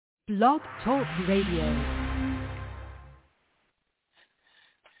Blog Talk Radio.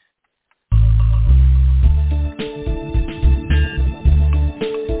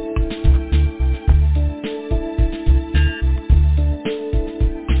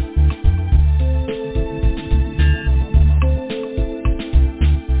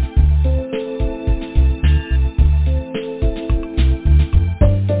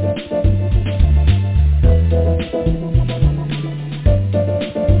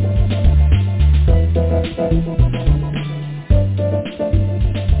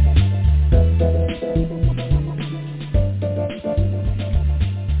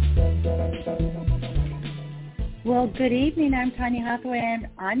 Good evening. I'm Tanya Hathaway, and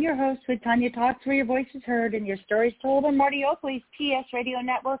I'm your host with Tanya Talks, where your voice is heard and your stories told on Marty Oakley's TS Radio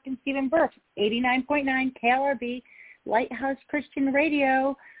Network and Stephen Burke, 89.9 KLRB, Lighthouse Christian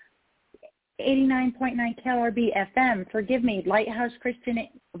Radio, 89.9 KLRB FM. Forgive me, Lighthouse Christian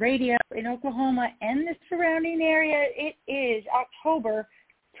Radio in Oklahoma and the surrounding area. It is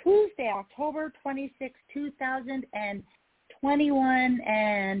Tuesday, October 26, 2021,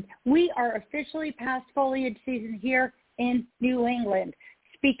 and we are officially past foliage season here in New England.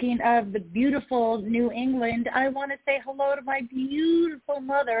 Speaking of the beautiful New England, I want to say hello to my beautiful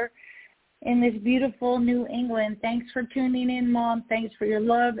mother in this beautiful New England. Thanks for tuning in, Mom. Thanks for your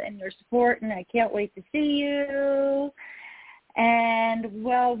love and your support, and I can't wait to see you. And,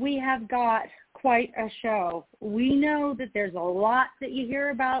 well, we have got quite a show. We know that there's a lot that you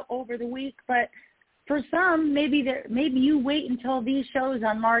hear about over the week, but for some, maybe you wait until these shows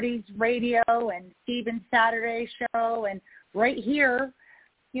on Marty's radio and Stephen's Saturday show and right here,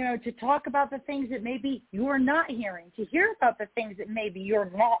 to talk about the things that maybe you're not hearing, to hear about the things that maybe you're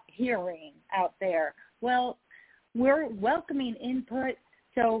not hearing out there. Well, we're welcoming input,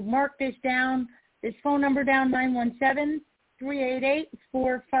 so mark this down, this phone number down,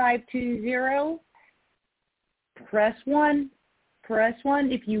 917-388-4520. Press 1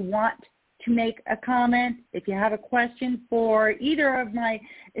 if you want to make a comment, if you have a question for either of my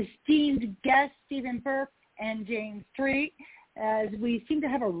esteemed guests, Stephen Burke and James Treat, as we seem to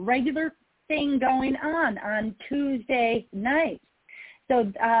have a regular thing going on Tuesday nights.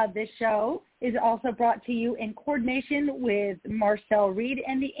 So this show is also brought to you in coordination with Marcel Reed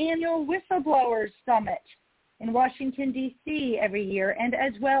and the annual Whistleblowers Summit in Washington, D.C. every year, and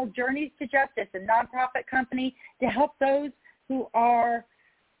as well Journeys to Justice, a nonprofit company to help those who are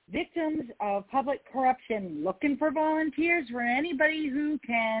victims of public corruption, looking for volunteers, for anybody who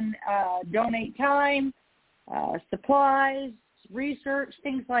can donate time, supplies, research,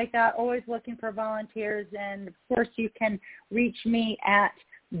 things like that, always looking for volunteers. And, of course, you can reach me at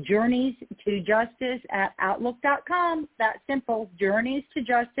journeystojustice@outlook.com. That simple,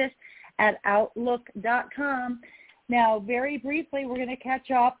 journeystojustice@outlook.com. Now, very briefly, we're going to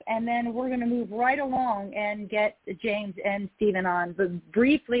catch up, and then we're going to move right along and get James and Stephen on. But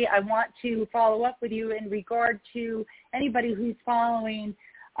briefly, I want to follow up with you in regard to anybody who's following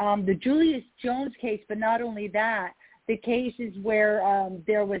the Julius Jones case, but not only that, the cases where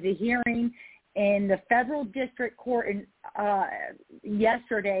there was a hearing in the federal district court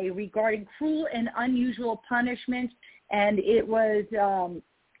yesterday regarding cruel and unusual punishment, and it was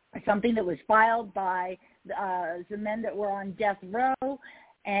something that was filed by the men that were on death row,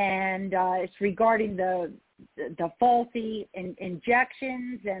 and it's regarding the faulty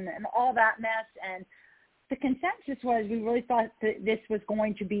injections and all that mess. And the consensus was we really thought that this was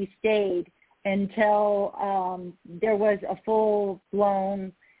going to be stayed until there was a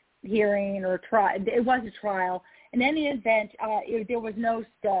full-blown hearing or trial. It was a trial. In any event, there was no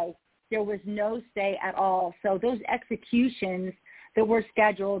stay. There was no stay at all. So those executions that were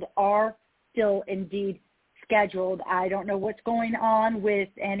scheduled are still indeed scheduled. I don't know what's going on with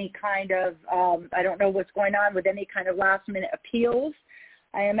any kind of last-minute appeals.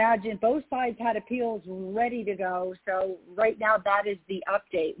 I imagine both sides had appeals ready to go. So right now that is the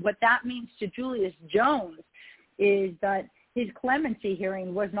update. What that means to Julius Jones is that his clemency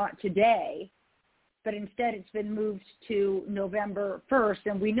hearing was not today, but instead it's been moved to November 1st.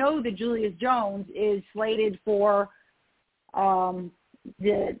 And we know that Julius Jones is slated for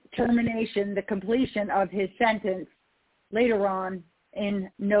the termination, the completion of his sentence later on in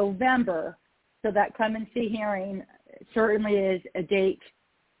November. So that clemency hearing certainly is a date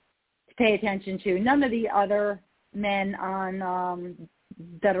to pay attention to. None of the other men on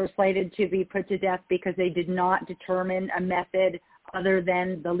that are slated to be put to death because they did not determine a method other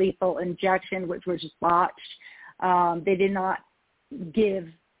than the lethal injection, which was botched. They did not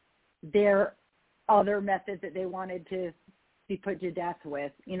give their other method that they wanted to be put to death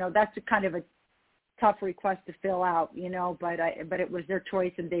with. That's a kind of a tough request to fill out, but it was their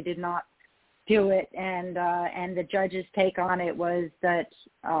choice and they did not do it. And the judge's take on it was that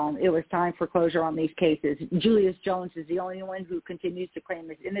it was time for closure on these cases. Julius Jones is the only one who continues to claim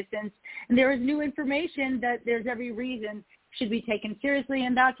his innocence. And there is new information that there's every reason should be taken seriously,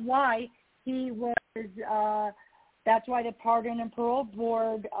 and that's why that's why the Pardon and Parole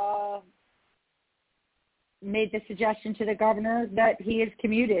Board made the suggestion to the governor that he is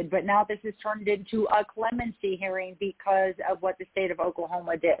commuted. But now this has turned into a clemency hearing because of what the state of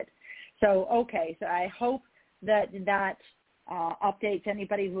Oklahoma did. So I hope that updates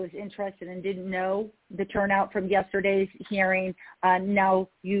anybody who is interested and didn't know the turnout from yesterday's hearing. Now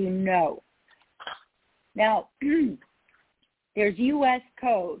you know. Now, there's U.S.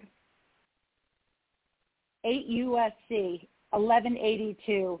 Code 8 U.S.C.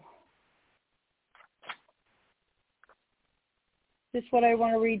 1182. This is what I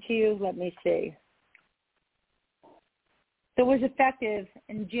want to read to you. Let me see. It was effective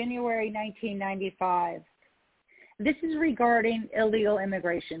in January 1995. This is regarding illegal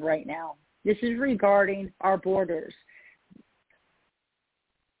immigration right now. This is regarding our borders.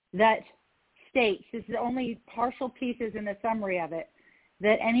 That states, this is only partial pieces in the summary of it,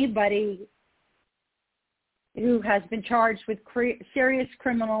 that anybody who has been charged with serious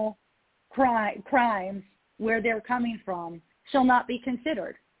criminal crimes where they're coming from shall not be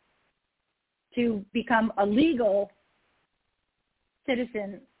considered to become a legal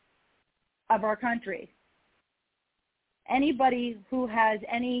citizen of our country. Anybody who has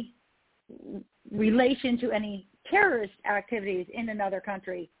any relation to any terrorist activities in another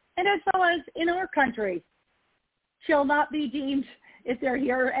country, and as well as in our country, shall not be deemed, if they're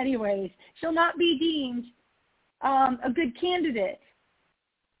here anyways, shall not be deemed a good candidate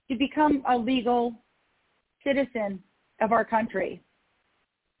to become a legal citizen of our country.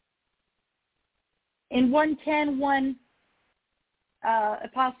 In 110.1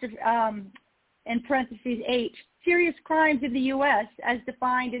 in parentheses H, serious crimes in the U.S. as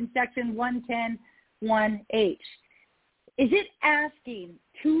defined in section 110.1H. Is it asking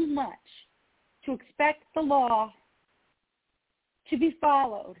too much to expect the law to be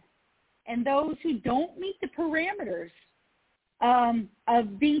followed and those who don't meet the parameters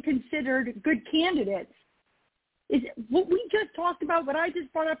of being considered good candidates? Is what we just talked about, what I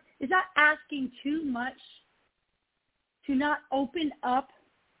just brought up, is that asking too much to not open up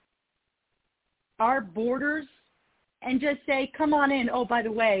our borders and just say, come on in. Oh, by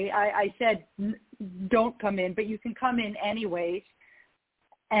the way, I said don't come in, but you can come in anyways.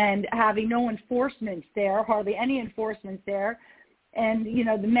 And having no enforcement there, hardly any enforcement there. And,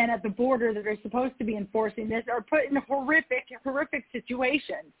 the men at the border that are supposed to be enforcing this are put in horrific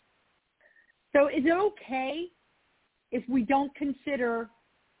situations. So is it okay if we don't consider,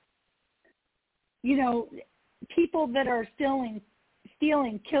 people that are stealing,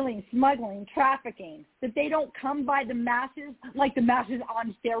 killing, smuggling, trafficking, that they don't come by the masses, like the masses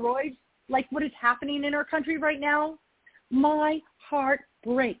on steroids, like what is happening in our country right now? My heart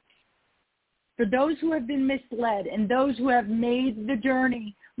breaks for those who have been misled and those who have made the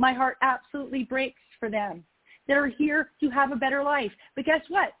journey. My heart absolutely breaks for them that are here to have a better life. But guess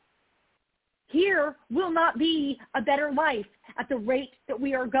what? Here will not be a better life at the rate that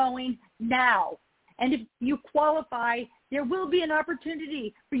we are going now. And if you qualify, there will be an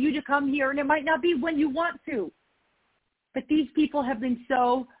opportunity for you to come here, and it might not be when you want to. But these people have been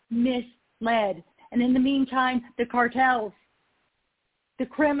so misled. And in the meantime, the cartels, the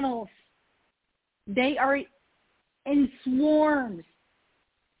criminals, they are in swarms,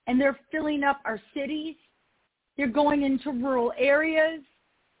 and they're filling up our cities. They're going into rural areas.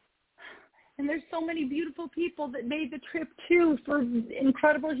 And there's so many beautiful people that made the trip too for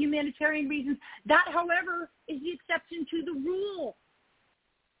incredible humanitarian reasons. That, however, is the exception to the rule.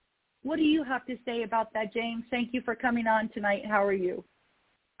 What do you have to say about that, James? Thank you for coming on tonight. How are you?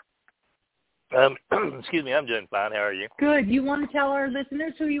 Excuse me, I'm doing fine. How are you? Good. You want to tell our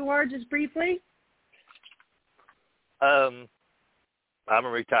listeners who you are just briefly? I'm a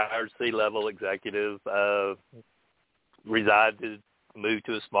retired C-level executive. Moved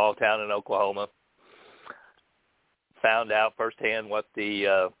to a small town in Oklahoma. Found out firsthand what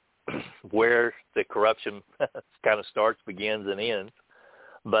where the corruption kind of starts, begins, and ends.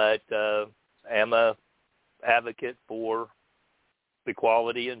 But am a advocate for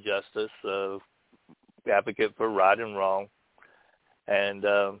equality and justice, advocate for right and wrong, and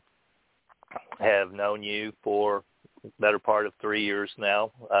have known you for the better part of 3 years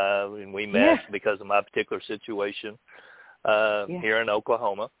now. And we met because of my particular situation here in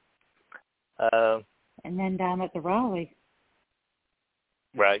Oklahoma. And then down at the rally.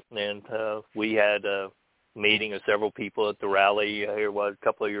 Right, and we had a meeting of several people at the rally here a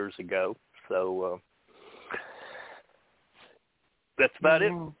couple of years ago. So that's about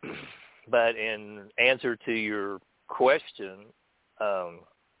it. But in answer to your question,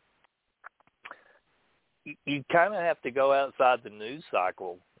 you kind of have to go outside the news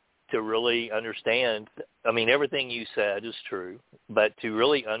cycle to really understand. I mean, everything you said is true, but to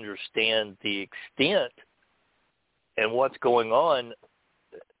really understand the extent and what's going on,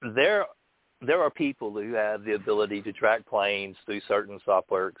 there are people who have the ability to track planes through certain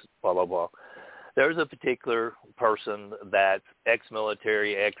software, blah, blah, blah. There's a particular person that's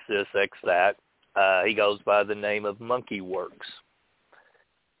ex-military, ex-this, ex-that. He goes by the name of MonkeyWorks.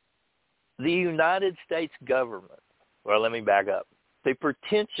 The United States government, well, let me back up. The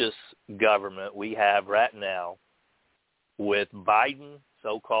pretentious government we have right now with Biden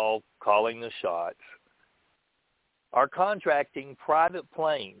so-called calling the shots are contracting private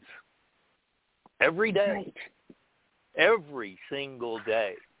planes every day, every single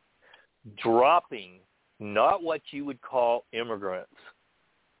day, dropping not what you would call immigrants,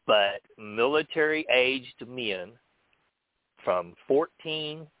 but military-aged men from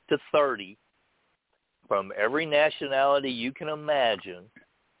 14 to 30 from every nationality you can imagine,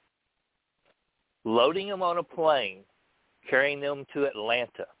 loading them on a plane, carrying them to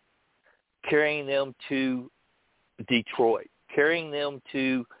Atlanta, carrying them to Detroit, carrying them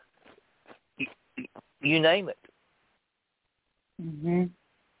to, you name it. Mm-hmm.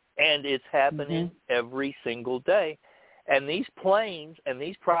 And it's happening every single day. And these planes and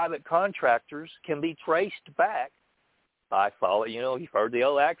these private contractors can be traced back by you've heard the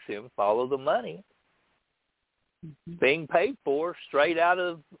old axiom, follow the money, being paid for straight out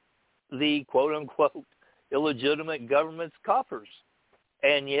of the quote-unquote illegitimate government's coffers.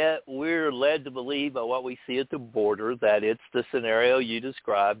 And yet we're led to believe by what we see at the border that it's the scenario you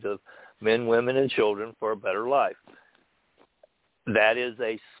described of men, women, and children for a better life. That is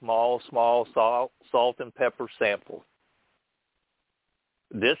a small salt and pepper sample.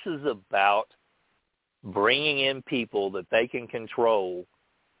 This is about bringing in people that they can control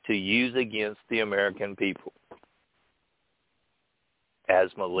to use against the American people as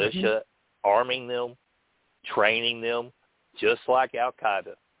militia, arming them, training them, just like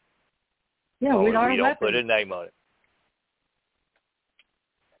Al-Qaeda. Yeah, we don't put a name on it.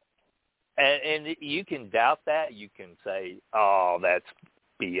 And you can doubt that. You can say, oh, that's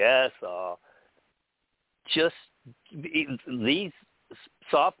BS. Just these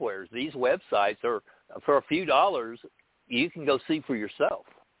softwares, these websites are, for a few dollars, you can go see for yourself.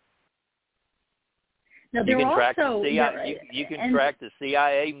 Now, you can track you can track the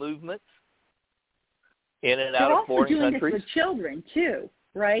CIA movements in and out of foreign countries. They're also doing this with children, too,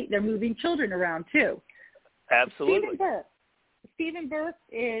 right? They're moving children around, too. Absolutely. Stephen Burke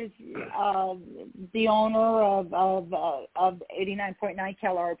is the owner of 89.9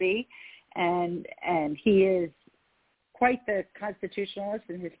 KLRB, and he is quite the constitutionalist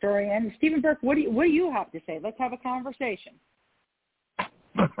and historian. Stephen Burke, what do you have to say? Let's have a conversation.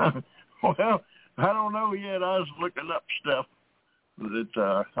 Well, I don't know yet. I was looking up stuff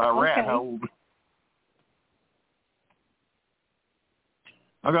that I rat hold.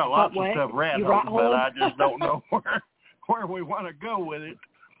 I got lots of stuff rat hold, but I just don't know where we want to go with it.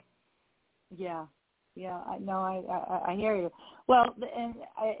 Yeah, I know. I hear you. Well, and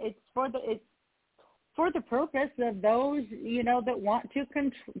it's for the purpose of those that want to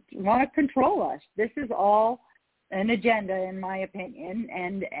control us. This is all an agenda, in my opinion,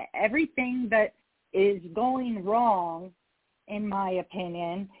 and everything that is going wrong, in my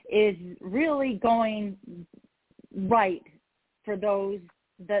opinion, is really going right for those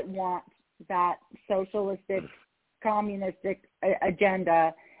that want that socialistic, communistic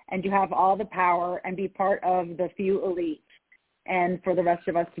agenda, and to have all the power and be part of the few elites, and for the rest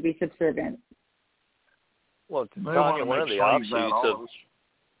of us to be subservient. Well, Tanya, one of the offshoots,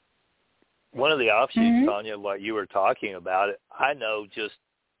 Tanya, what you were talking about, I know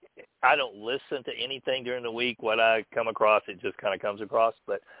I don't listen to anything during the week. What I come across, it just kind of comes across.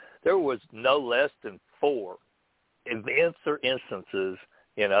 But there was no less than 4 events or instances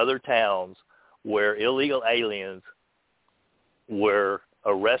in other towns where illegal aliens were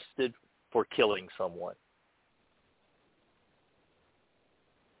arrested for killing someone.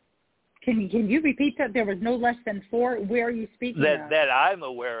 Can you repeat that? There was no less than 4? Where are you speaking of? That I'm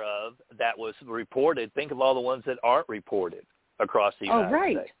aware of that was reported. Think of all the ones that aren't reported across the United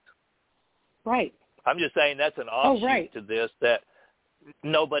States. Right. I'm just saying that's an offshoot to this that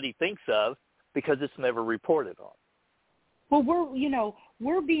nobody thinks of because it's never reported on. Well,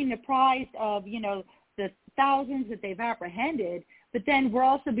 we're being apprised of, the thousands that they've apprehended, But then we're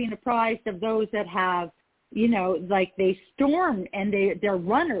also being apprised of those that have, you know, like they storm and they're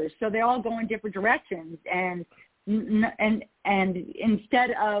runners, so they all go in different directions, and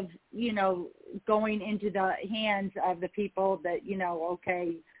instead of, you know, going into the hands of the people that, you know,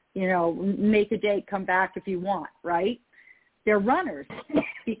 okay, you know, make a date, come back if you want, right? They're runners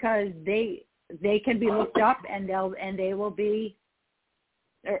because they can be looked up and they will be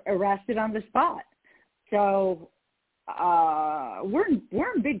arrested on the spot. So we're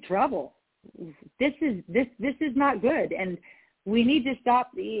in big trouble. This is not good, and we need to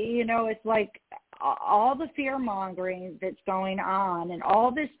stop. You know, it's like all the fear mongering that's going on and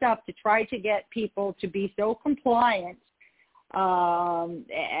all this stuff to try to get people to be so compliant, and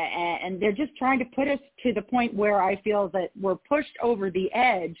they're just trying to put us to the point where I feel that we're pushed over the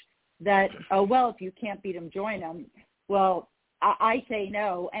edge. That, oh well, if you can't beat them, join them. Well, I say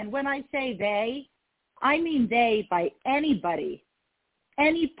no, and when I say they, I mean they by anybody,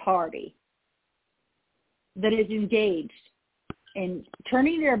 any party that is engaged in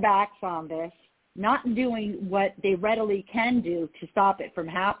turning their backs on this, not doing what they readily can do to stop it from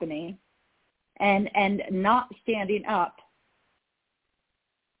happening, and not standing up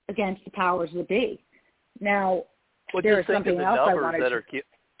against the powers that be. Now, there is something else I wanted to...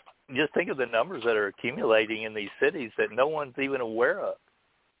 Just think of the numbers that are accumulating in these cities that no one's even aware of.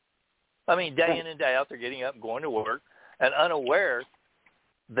 I mean, day in and day out, they're getting up and going to work and unaware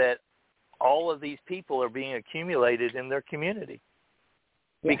that all of these people are being accumulated in their community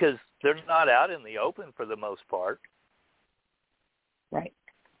because they're not out in the open for the most part. Right.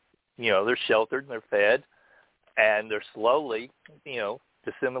 You know, they're sheltered and they're fed, and they're slowly, you know,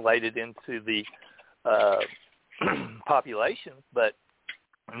 disseminated into the population, but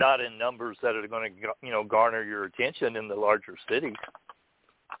not in numbers that are going to, you know, garner your attention in the larger cities.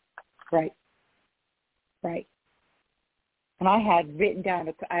 Right. Right. And I had written down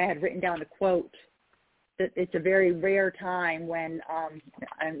a quote that it's a very rare time when,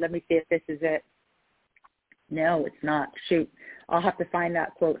 and let me see if this is it. No, it's not. Shoot, I'll have to find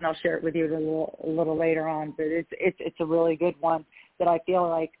that quote and I'll share it with you a little later on. But it's a really good one that I feel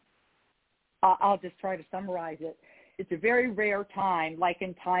like I'll just try to summarize it. It's a very rare time, like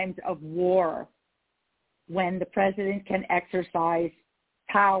in times of war, when the president can exercise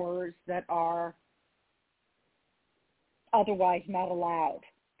powers that are otherwise not allowed,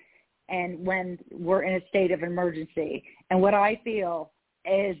 and when we're in a state of emergency. And what I feel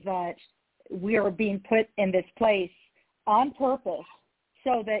is that we are being put in this place on purpose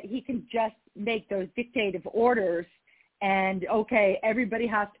so that he can just make those dictative orders and, okay, everybody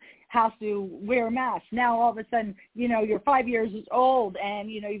has to wear a mask. Now all of a sudden, you know, you're 5 years old and,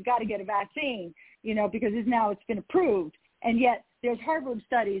 you know, you've got to get a vaccine, you know, because it's been approved. And yet there's Harvard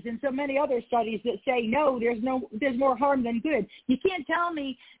studies and so many other studies that say, no, there's more harm than good. You can't tell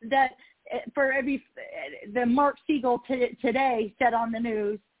me that the Mark Siegel today said on the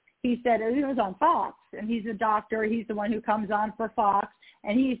news, he said, it was on Fox, and he's a doctor. He's the one who comes on for Fox,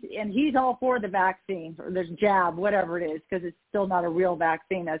 and he's all for the vaccine or the jab, whatever it is, because it's still not a real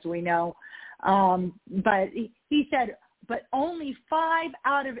vaccine, as we know. But he said, but only 5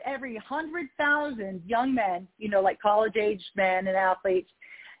 out of every 100,000 young men, you know, like college-aged men and athletes,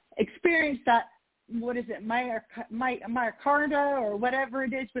 experience that, what is it, myocardia or whatever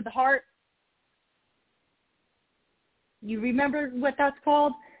it is with the heart. You remember what that's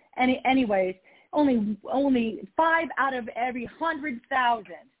called? Anyways, only 5 out of every 100,000.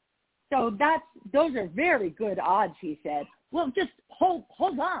 So those are very good odds, he said. Well, just hold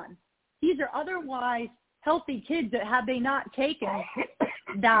on. These are otherwise healthy kids that have they not taken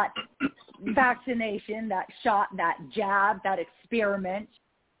that vaccination, that shot, that jab, that experiment,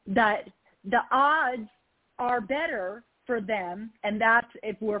 that the odds are better for them, and that's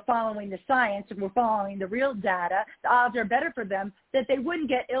if we're following the science, if we're following the real data, the odds are better for them that they wouldn't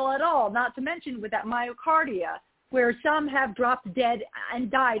get ill at all, not to mention with that myocardia, where some have dropped dead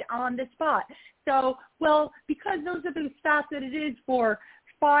and died on the spot. So, well, because those are the stats that it is for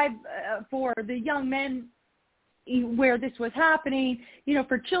the young men where this was happening, you know,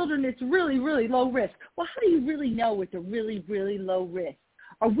 for children, it's really, really low risk. Well, how do you really know it's a really, really low risk?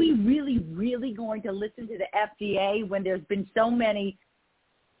 Are we really, really going to listen to the FDA when there's been so many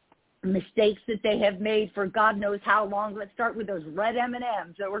mistakes that they have made for God knows how long? Let's start with those red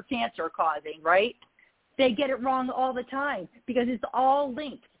M&Ms that were cancer causing, right? They get it wrong all the time because it's all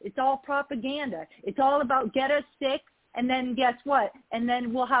linked. It's all propaganda. It's all about get us sick, and then guess what? And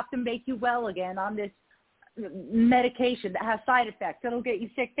then we'll have to make you well again on this medication that has side effects that'll get you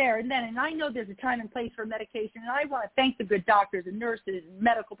sick there and then. And I know there's a time and place for medication, and I want to thank the good doctors and nurses and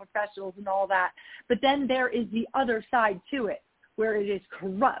medical professionals and all that. But then there is the other side to it, where it is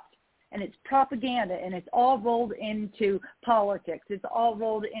corrupt and it's propaganda and it's all rolled into politics. It's all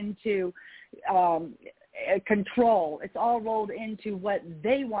rolled into control. It's all rolled into what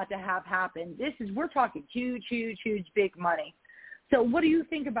they want to have happen. We're talking huge, huge, huge, big money. So what do you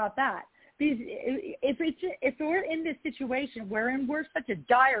think about that? Because if we're in this situation wherein we're such a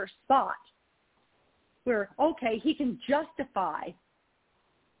dire spot, where, okay, he can justify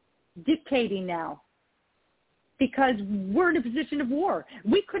dictating now because we're in a position of war.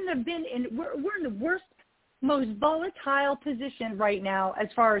 We couldn't have been we're in the worst, most volatile position right now as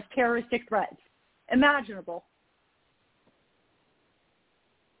far as terroristic threats imaginable.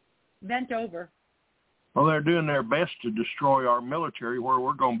 Bent over. Well, they're doing their best to destroy our military where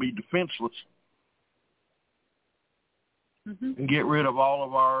we're going to be defenseless. And get rid of all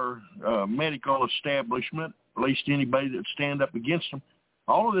of our medical establishment, at least anybody that stand up against them.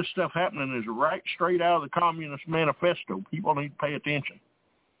 All of this stuff happening is right straight out of the Communist Manifesto. People need to pay attention.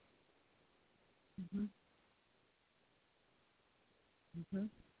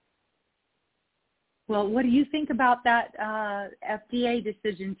 Well, what do you think about that FDA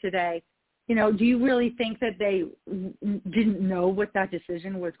decision today? You know, do you really think that they didn't know what that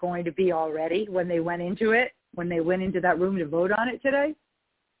decision was going to be already when they went into it, when they went into that room to vote on it today?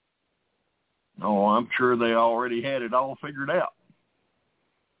 Oh, I'm sure they already had it all figured out.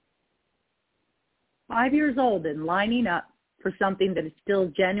 5 years old and lining up for something that is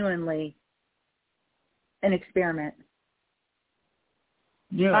still genuinely an experiment.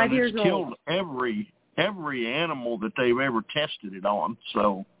 Yeah, 5 years it's killed old. every animal that they've ever tested it on.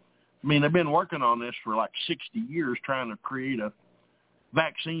 So, I mean, they've been working on this for like 60 years trying to create a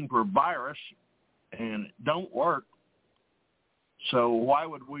vaccine for a virus, and it don't work. So why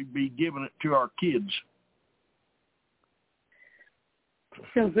would we be giving it to our kids?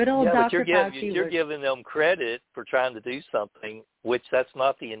 So good old Dr. Fauci. You're giving them credit for trying to do something, which that's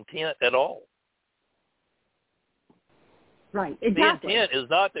not the intent at all. Right, exactly. The intent is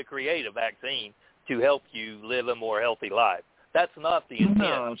not to create a vaccine to help you live a more healthy life. That's not the intent.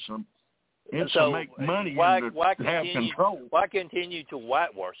 No, it's to make money and to have control. Why continue to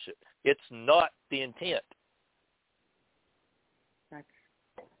whitewash it? It's not the intent. Right.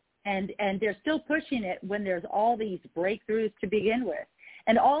 And they're still pushing it when there's all these breakthroughs to begin with.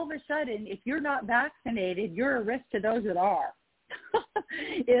 And all of a sudden, if you're not vaccinated, you're a risk to those that are.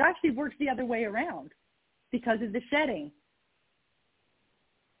 It actually works the other way around because of the shedding.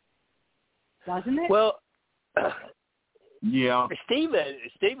 Doesn't it? Well, yeah.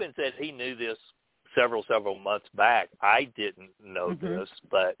 Stephen said he knew this several months back. I didn't know this,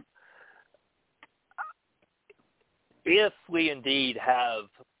 but if we indeed have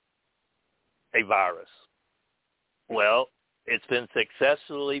a virus, well, it's been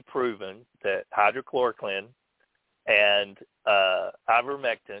successfully proven that hydrochloroquine and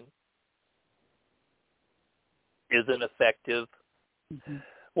ivermectin is an effective.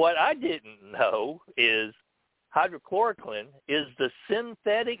 What I didn't know is hydrochloroquine is the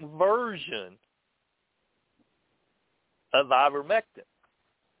synthetic version of ivermectin.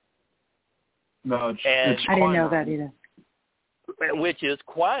 No, it's I didn't know that either. Which is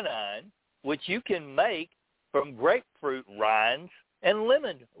quinine, which you can make from grapefruit rinds and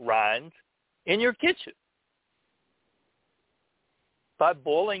lemon rinds in your kitchen by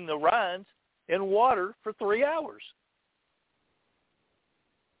boiling the rinds in water for 3 hours.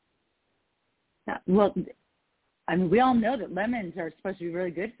 Well, I mean, we all know that lemons are supposed to be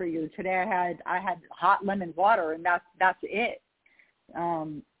really good for you. Today I had hot lemon water, and that's it.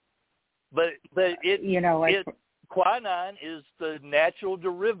 But quinine is the natural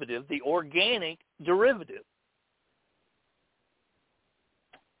derivative, the organic derivative.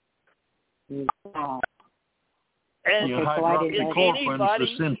 Wow. And hydroxychloroquine is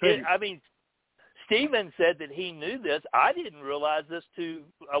the synthetic. I mean, Stephen said that he knew this. I didn't realize this to,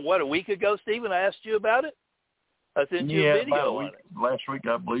 a week ago, Stephen? I asked you about it? I sent you a video on it. Last week,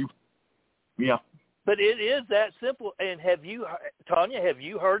 I believe. Yeah. But it is that simple. And Tanya, have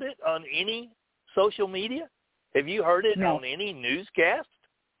you heard it on any social media? Have you heard it on any newscast?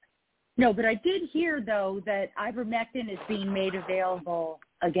 No, but I did hear, though, that ivermectin is being made available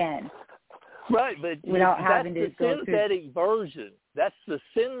again. Right, but without having to go through. That's the synthetic version. That's the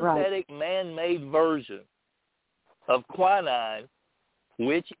synthetic man-made version of quinine,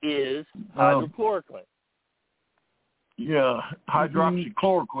 which is hydrochloroquine. Yeah,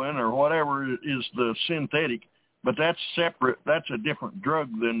 hydroxychloroquine or whatever is the synthetic, but that's separate. That's a different drug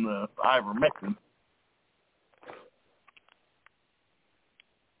than the ivermectin.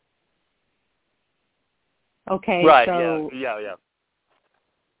 Okay, right, so yeah.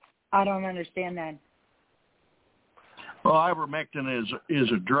 I don't understand that. Well, ivermectin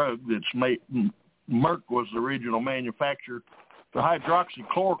is a drug that's made. Merck was the original manufacturer. The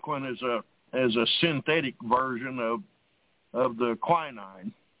hydroxychloroquine is a synthetic version of the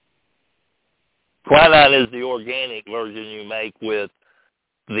quinine. Quinine is the organic version you make with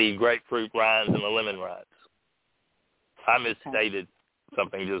the grapefruit rinds and the lemon rinds. I misstated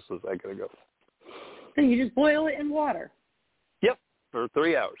something just a second ago. So you just boil it in water? Yep, for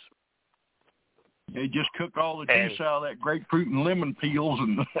 3 hours. You just cook all the juice out of that grapefruit and lemon peels,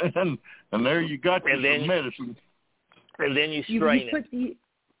 and there you got your medicine. And then you strain it.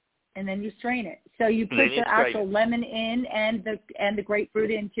 And then you strain it. So you put the actual lemon in and the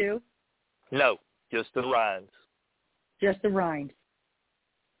grapefruit in too? No, just the rinds. Just the rind.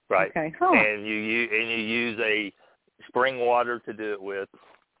 Right. Okay. Huh. And you use a spring water to do it with.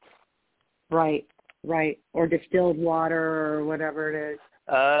 Right. Or distilled water or whatever it is.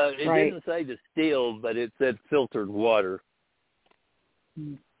 It didn't say distilled, but it said filtered water.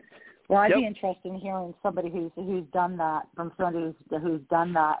 Well, I'd be interested in hearing somebody who's done that, from somebody who's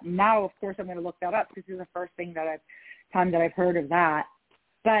done that. Now, of course, I'm going to look that up because this is the first time that I've heard of that.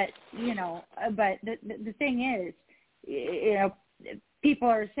 But the thing is, people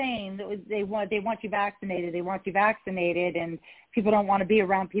are saying that they want you vaccinated. They want you vaccinated, and people don't want to be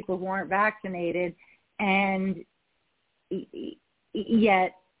around people who aren't vaccinated, and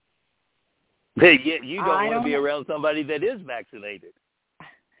yet you don't want to be around somebody that is vaccinated.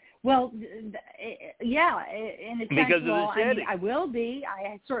 Well, yeah, in a sense, because of the shedding. I will be.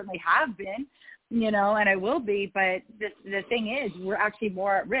 I certainly have been, and I will be. But the thing is, we're actually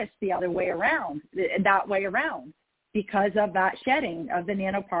more at risk the other way around, because of that shedding of the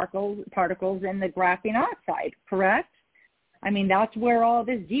nanoparticles and the graphene oxide, correct? I mean, that's where all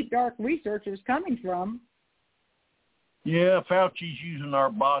this deep, dark research is coming from. Yeah, Fauci's using our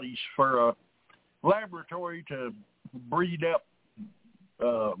bodies for a laboratory to breed up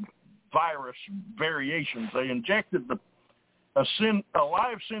virus variations. They injected a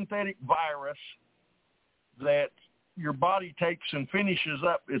live synthetic virus that your body takes and finishes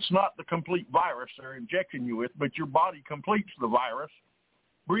up. It's not the complete virus they're injecting you with, but your body completes the virus,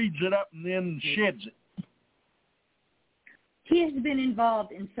 breeds it up, and then sheds it. He has been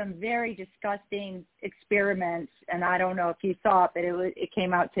involved in some very disgusting experiments, and I don't know if you saw it, but it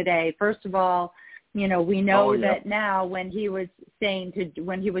came out today. First of all, we know that now when he was saying to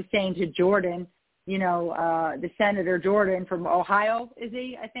Jordan, the Senator Jordan from Ohio, is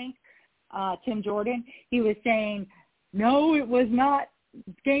he, I think, Tim Jordan, he was saying, no, it was not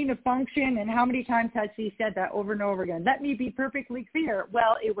gain of function. And how many times has he said that over and over again? Let me be perfectly clear.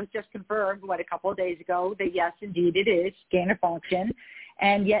 Well, it was just confirmed, a couple of days ago, that yes, indeed it is gain of function.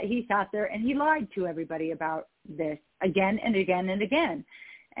 And yet he sat there and he lied to everybody about this again and again and again.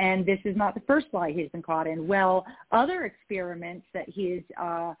 And this is not the first lie he's been caught in. Well, other experiments that he's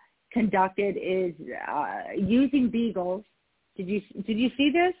conducted is using beagles. Did you see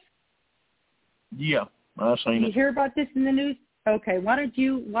this? Yeah, I've seen it. Did you hear about this in the news? Okay, why don't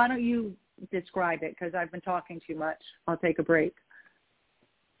you describe it? Because I've been talking too much. I'll take a break.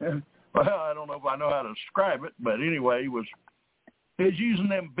 Well, I don't know if I know how to describe it, but anyway, he's using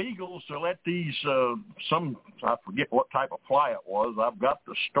them beagles to let these I forget what type of fly it was. I've got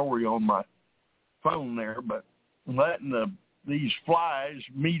the story on my phone there, but letting these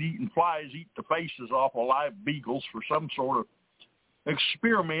meat-eating flies, eat the faces off of live beagles for some sort of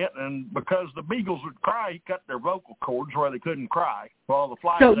experiment. And because the beagles would cry, he cut their vocal cords where they couldn't cry while the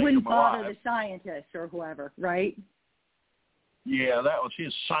flies ate them alive. So it wouldn't bother the scientists or whoever, right? Yeah, that was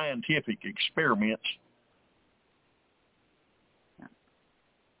his scientific experiments.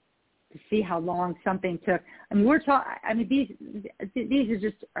 To see how long something took. I mean, these are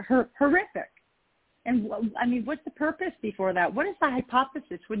just horrific. And I mean, what's the purpose before that? What is the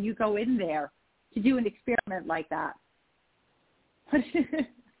hypothesis when you go in there to do an experiment like that? Is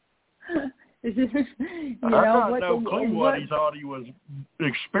this, I got no clue what he thought he was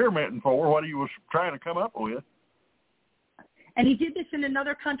experimenting for, what he was trying to come up with. And he did this in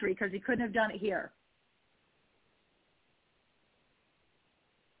another country because he couldn't have done it here.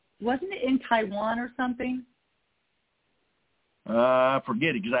 Wasn't it in Taiwan or something? I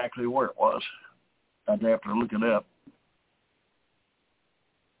forget exactly where it was. I'd have to look it up.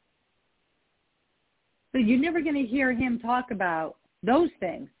 So you're never going to hear him talk about those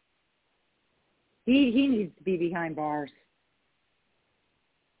things. He needs to be behind bars.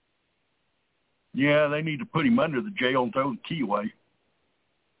 Yeah, they need to put him under the jail and throw the key away.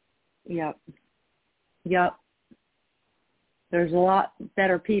 Yep. There's a lot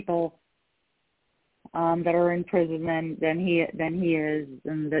better people that are in prison than he is,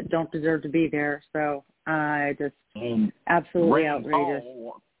 and that don't deserve to be there. So Absolutely Rand outrageous.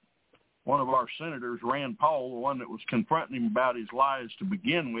 Paul, one of our senators, Rand Paul, the one that was confronting him about his lies to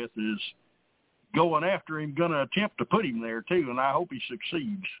begin with, is going after him, going to attempt to put him there too, and I hope he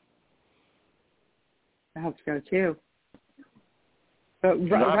succeeds. I hope so too. But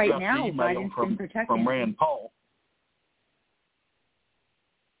right now, Biden's been protecting from Rand Paul.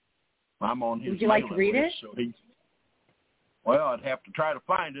 I'm on his. Would you like to read it? So well, I'd have to try to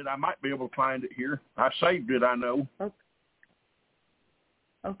find it. I might be able to find it here. I saved it, I know.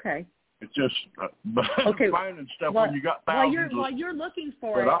 Okay. It's just finding stuff when you got thousands. While you're looking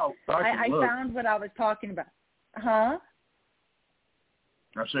for it, I found what I was talking about. Huh?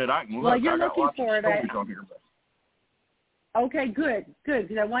 I said I can look. While you're looking for it, on here. Okay, good, because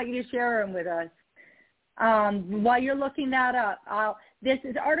I want you to share them with us. While you're looking that up, this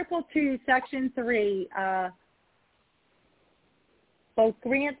is Article 2, Section 3, both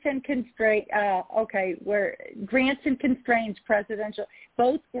grants and constraints, grants and constraints presidential,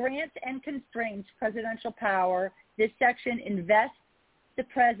 both grants and constraints presidential power. This section invests the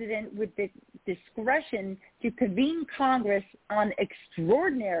president with the discretion to convene Congress on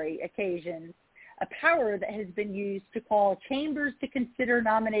extraordinary occasions, a power that has been used to call chambers to consider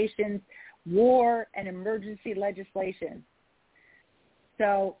nominations, war, and emergency legislation.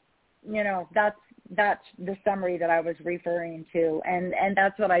 So, that's the summary that I was referring to, and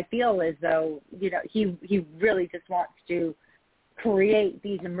that's what I feel as though, he really just wants to create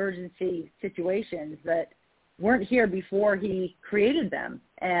these emergency situations that weren't here before he created them,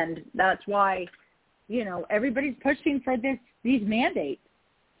 and that's why, everybody's pushing for these mandates.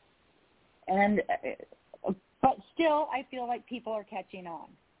 And but still, I feel like people are catching on.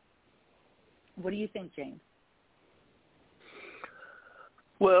 What do you think, James?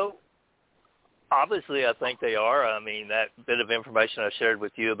 Well, obviously, I think they are. I mean, that bit of information I shared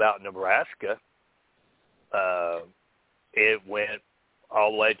with you about Nebraska, it went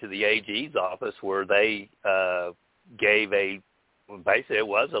all the way to the AG's office where they gave basically it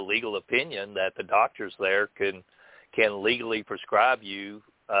was a legal opinion that the doctors there can legally prescribe you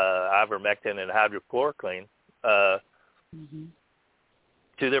ivermectin and hydrochloroquine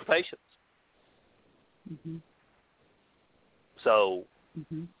to their patients. Mm-hmm. So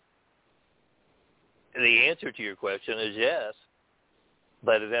the answer to your question is yes,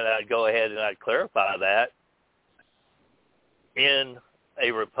 but then I'd go ahead and I'd clarify that in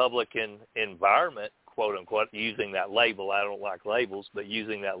a Republican environment, quote unquote, using that label. I don't like labels, but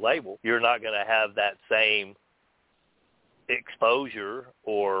using that label, you're not going to have that same exposure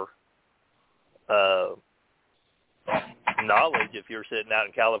or knowledge if you're sitting out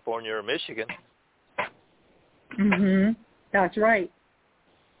in California or Michigan. That's right.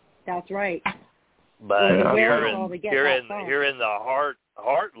 But here in the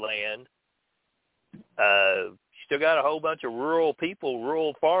heartland, you still got a whole bunch of rural people,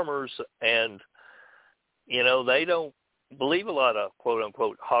 rural farmers, and they don't believe a lot of quote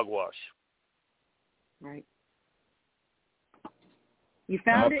unquote hogwash. Right. You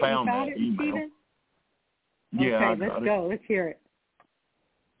found it, Stephen? Yeah. Okay, let's go. Let's hear it.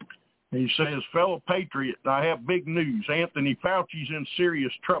 He says, fellow patriot, I have big news. Anthony Fauci's in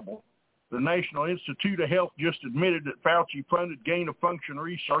serious trouble. The National Institute of Health just admitted that Fauci funded gain-of-function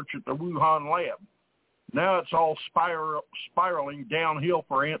research at the Wuhan lab. Now it's all spiraling downhill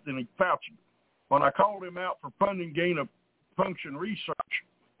for Anthony Fauci. When I called him out for funding gain-of-function research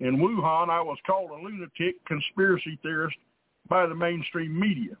in Wuhan, I was called a lunatic conspiracy theorist by the mainstream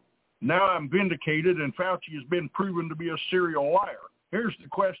media. Now I'm vindicated, and Fauci has been proven to be a serial liar. Here's the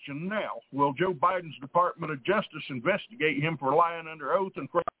question now. Will Joe Biden's Department of Justice investigate him for lying under oath in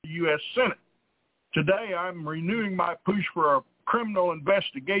front of the U.S. Senate? Today, I'm renewing my push for a criminal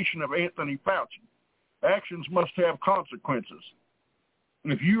investigation of Anthony Fauci. Actions must have consequences.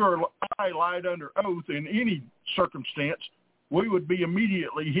 If you or I lied under oath in any circumstance, we would be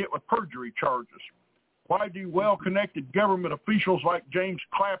immediately hit with perjury charges. Why do well-connected government officials like James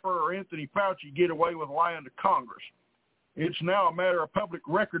Clapper or Anthony Fauci get away with lying to Congress? It's now a matter of public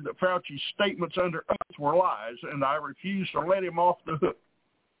record that Fauci's statements under oath were lies, and I refuse to let him off the hook.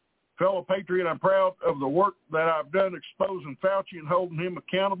 Fellow patriot, I'm proud of the work that I've done exposing Fauci and holding him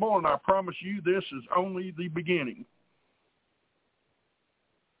accountable, and I promise you this is only the beginning.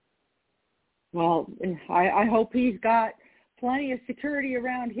 Well, I hope he's got plenty of security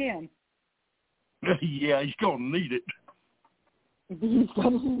around him. Yeah, he's going to need it. He's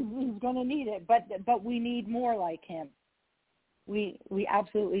going to need it, but we need more like him. We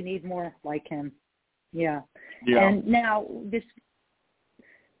absolutely need more like him. Yeah. And now this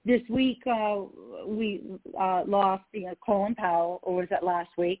week we lost Colin Powell, or was that last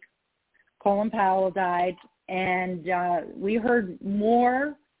week? Colin Powell died, and we heard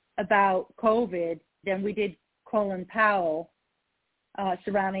more about COVID than we did Colin Powell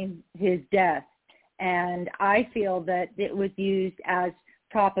surrounding his death. And I feel that it was used as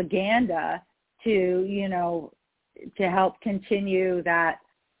propaganda to help continue that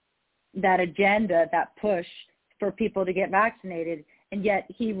agenda, that push for people to get vaccinated. And yet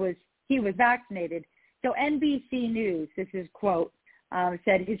he was vaccinated. So NBC News, this is quote,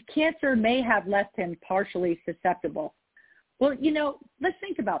 said his cancer may have left him partially susceptible. Well, let's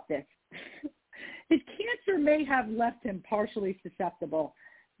think about this. His cancer may have left him partially susceptible.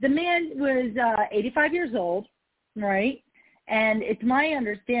 The man was 85 years old, right? And it's my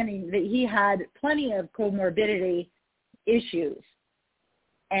understanding that he had plenty of comorbidity issues.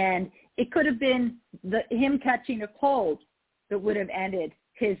 And it could have been him catching a cold that would have ended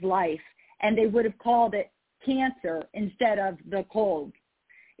his life. And they would have called it cancer instead of the cold.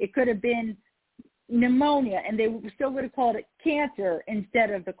 It could have been pneumonia, and they still would have called it cancer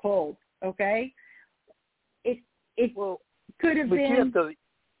instead of the cold, okay? It could have been...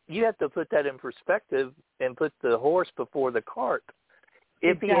 You have to put that in perspective and put the horse before the cart.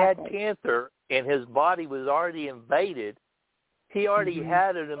 If Exactly. he had cancer and his body was already invaded, he already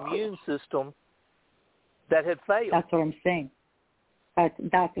had an immune system that had failed. That's what I'm saying.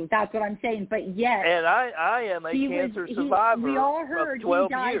 That's what I'm saying. But yet, and I am a cancer survivor. We all heard of 12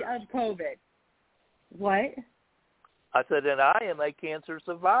 he died years. of COVID. What? I said, and I am a cancer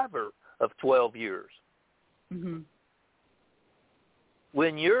survivor of 12 years. Mm-hmm.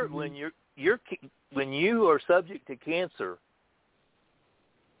 When you are subject to cancer,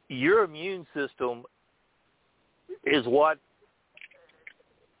 your immune system is what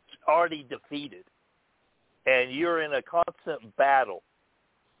already defeated, and you're in a constant battle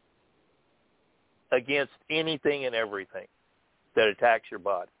against anything and everything that attacks your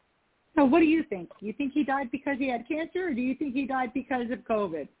body. Now, what do you think? You think he died because he had cancer, or do you think he died because of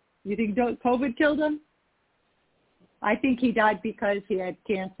COVID? You think COVID killed him? I think he died because he had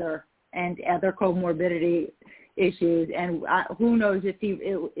cancer and other comorbidity issues, and who knows if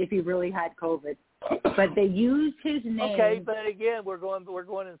he really had COVID. But they used his name. Okay, but again, we're going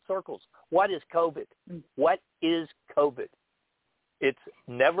in circles. What is COVID? What is COVID? It's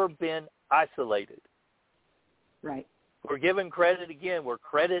never been isolated. Right. We're given credit again where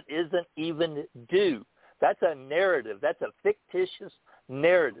credit isn't even due. That's a narrative. That's a fictitious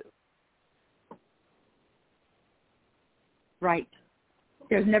narrative. Right.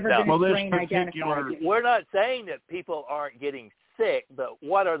 There's never been a strain identified. We're not saying that people aren't getting sick, but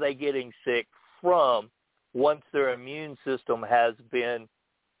what are they getting sick from once their immune system has been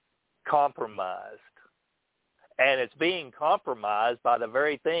compromised? And it's being compromised by the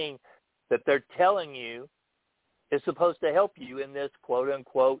very thing that they're telling you is supposed to help you in this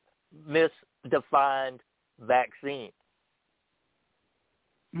quote-unquote misdefined vaccine.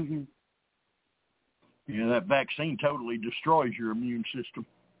 Mm-hmm. Yeah, that vaccine totally destroys your immune system.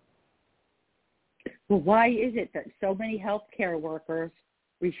 Well, why is it that so many healthcare workers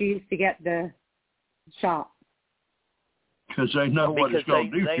refuse to get the shot? Because they know what it's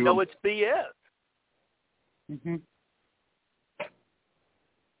going to do to them. They know it's BS. Mm-hmm.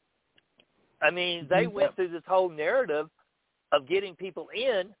 I mean, they went through this whole narrative of getting people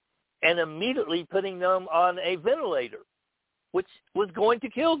in and immediately putting them on a ventilator, which was going to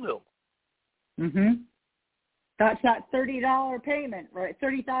kill them. Mm-hmm. That's that $30 payment, right?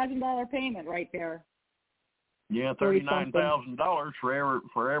 $30,000 payment right there. Yeah, $39,000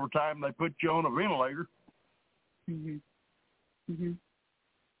 for every time they put you on a ventilator. Mm-hmm. Mm-hmm.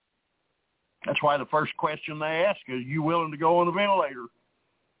 That's why the first question they ask is, "You willing to go on a ventilator?"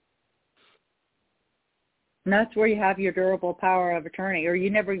 And that's where you have your durable power of attorney, or you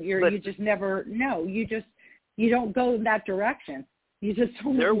just never know. You don't go in that direction. You just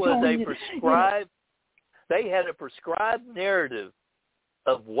don't. There was a prescribed. They had a prescribed narrative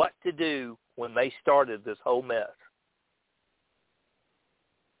of what to do when they started this whole mess.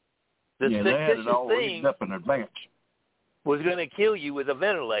 This they had it all thing rigged up in advance. Was going to kill you with a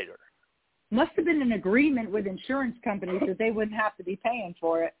ventilator. Must have been an agreement with insurance companies that they wouldn't have to be paying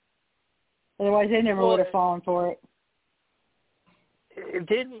for it. Otherwise, they never would have fallen for it. It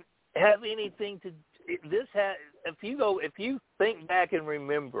didn't have anything to. This had. If you think back and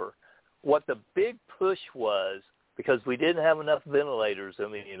remember what the big push was, because we didn't have enough ventilators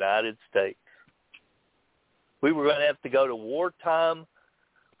in the United States, we were going to have to go to wartime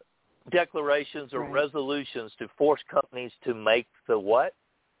declarations or resolutions to force companies to make the what?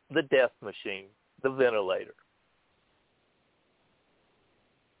 The death machine, the ventilator.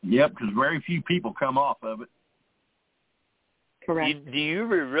 Yep, because very few people come off of it. Correct. Do you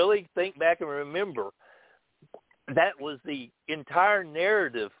really think back and remember that was the entire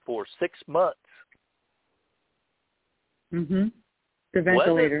narrative for 6 months? Mm-hmm. The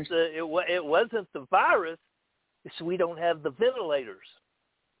ventilators. It wasn't the virus. It's we don't have the ventilators.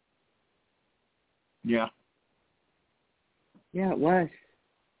 Yeah. Yeah, it was.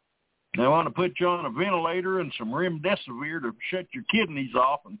 They want to put you on a ventilator and some remdesivir to shut your kidneys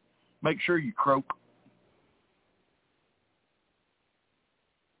off and make sure you croak.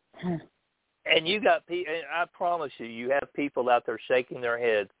 Huh. And you got people, I promise you, you have people out there shaking their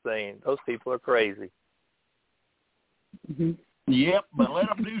heads saying, those people are crazy. Mm-hmm. Yep, but let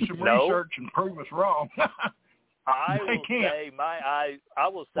them do some research and prove us wrong. I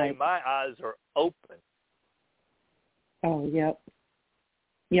will say my eyes are open. Oh, yep.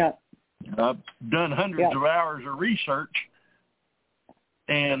 Yep. I've done hundreds of hours of research,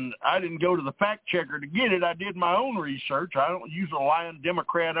 and I didn't go to the fact checker to get it. I did my own research. I don't use a lying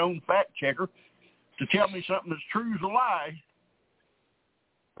Democrat-owned fact checker to tell me something that's true is a lie.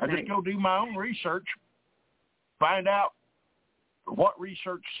 I just go do my own research, find out what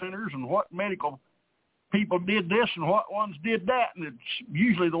research centers and what medical people did this and what ones did that, and it's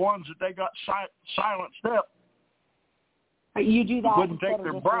usually the ones that they got silenced up. You do that Wouldn't instead take their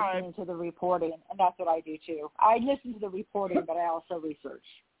of just bribe. listening to the reporting, and that's what I do too. I listen to the reporting, but I also research.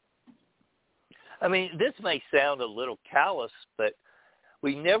 I mean, this may sound a little callous, but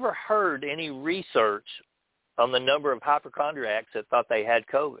we never heard any research on the number of hypochondriacs that thought they had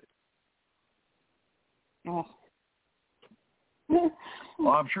COVID. Oh.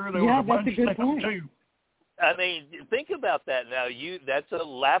 Well, I'm sure there was a bunch of them too. I mean, think about that now. That's a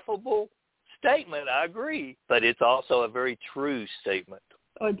laughable statement, I agree, but it's also a very true statement.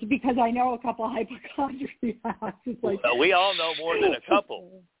 Oh, it's because I know a couple of hypochondriacs. It's like, well, we all know more than a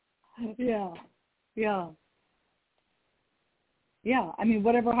couple. Yeah. I mean,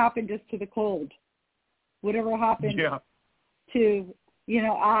 whatever happened just to the cold, whatever happened to,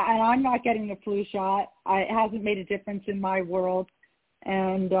 I'm not getting the flu shot. It hasn't made a difference in my world,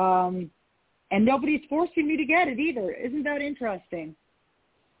 and nobody's forcing me to get it either. Isn't that interesting?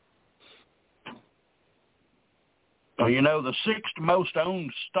 Well, the sixth most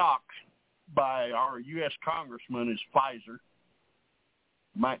owned stock by our U.S. congressman is Pfizer.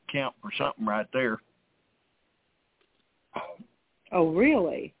 Might count for something right there. Oh,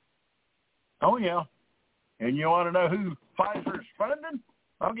 really? Oh, yeah. And you want to know who Pfizer's funding?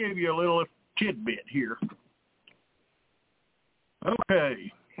 I'll give you a little tidbit here.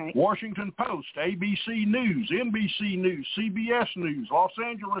 Okay. Washington Post, ABC News, NBC News, CBS News, Los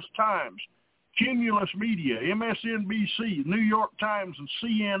Angeles Times, Cumulus Media, MSNBC, New York Times, and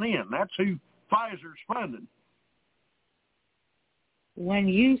CNN. That's who Pfizer's funding. When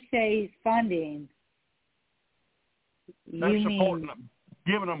you say funding, they're supporting them,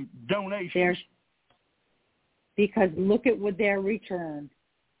 giving them donations. Because look at what their return.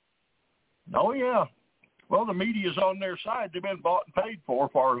 Oh, yeah. Well, the media's on their side. They've been bought and paid for,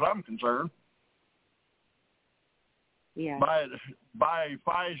 as far as I'm concerned. Yeah. By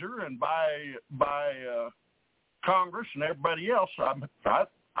Pfizer and by Congress and everybody else. I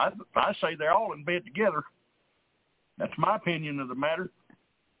say they're all in bed together. That's my opinion of the matter.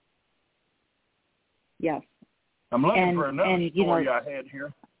 Yes. I'm looking for another story I had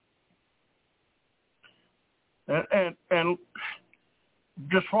here. And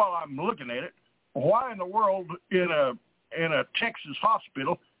just while I'm looking at it, why in the world in a Texas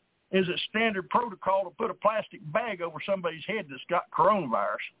hospital is it standard protocol to put a plastic bag over somebody's head that's got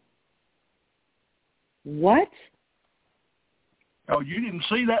coronavirus? What? Oh, you didn't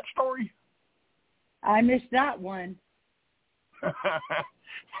see that story? I missed that one.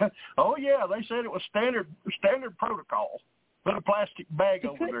 Oh, yeah, they said it was standard protocol. Put a plastic bag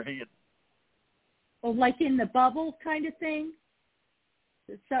over their head. Well, like in the bubble kind of thing?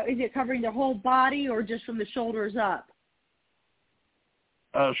 So is it covering their whole body or just from the shoulders up?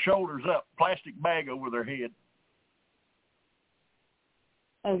 Shoulders up, plastic bag over their head.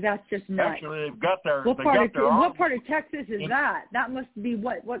 Oh, that's just nuts. Actually, they've got their What part of Texas is that? That must be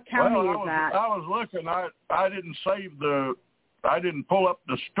what county is that? I was looking. I didn't save I didn't pull up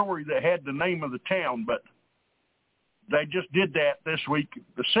the story that had the name of the town, but they just did that this week.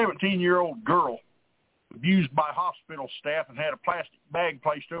 The 17-year-old girl abused by hospital staff and had a plastic bag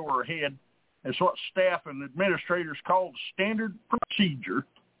placed over her head. It's what staff and administrators called standard procedure.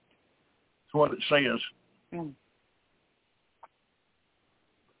 That's what it says.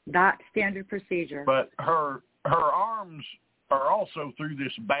 That standard procedure. But her arms are also through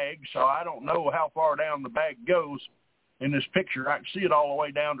this bag, so I don't know how far down the bag goes. In this picture, I can see it all the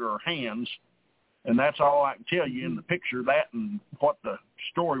way down to her hands. And that's all I can tell you in the picture, that and what the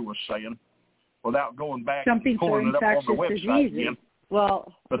story was saying, without going back and pulling it up on the website again.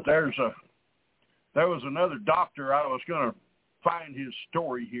 Well, but there was another doctor. I was going to find his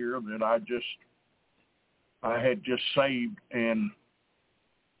story here that I had just saved and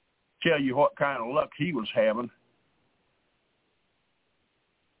tell you what kind of luck he was having.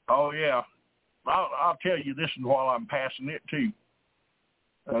 Oh yeah, I'll tell you this while I'm passing it too.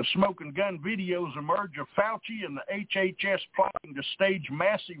 Smoking gun videos emerge of Fauci and the HHS plotting to stage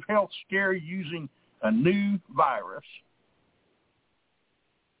massive health scare using a new virus.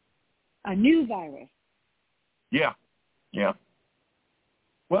 A new virus? Yeah.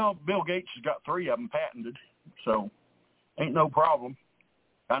 Well, Bill Gates has got 3 of them patented, so ain't no problem.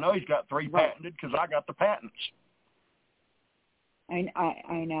 I know he's got 3 patented because I got the patents.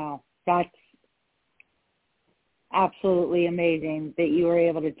 I know. That's absolutely amazing that you were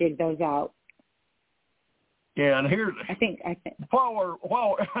able to dig those out. Yeah, and here's I think while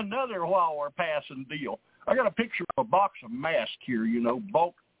we're passing deal, I got a picture of a box of masks here.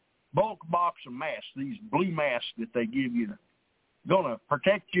 Bulk box of masks. These blue masks that they give you, gonna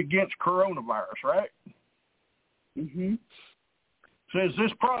protect you against coronavirus, right? Mhm. Says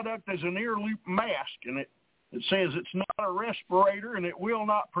this product is an ear loop mask, and it says it's not a respirator and it will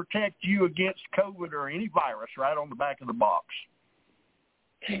not protect you against COVID or any virus, right on the back of the box.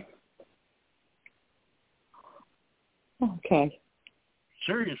 Okay.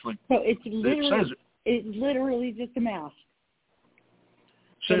 Seriously. So it's literally just a mask.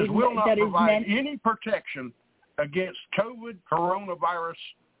 Says will not provide any protection against COVID, coronavirus,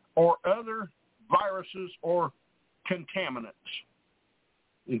 or other viruses or contaminants.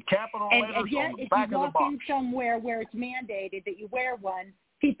 In capital letters on the back of the box. If you walk in somewhere where it's mandated that you wear one,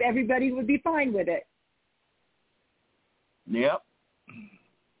 everybody would be fine with it. Yep.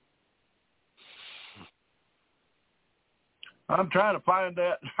 I'm trying to find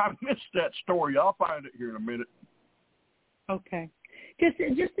that. I missed that story. I'll find it here in a minute. Okay. Just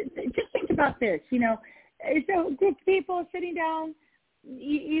think about this. So a group of people sitting down.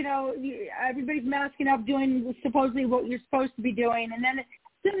 Everybody's masking up, doing supposedly what you're supposed to be doing, and then as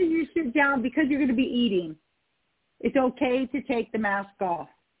soon as you sit down, because you're going to be eating, it's okay to take the mask off.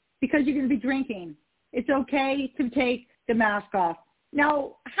 Because you're going to be drinking, it's okay to take the mask off.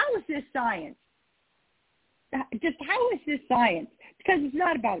 Now, how is this science? Just how is this science? Because it's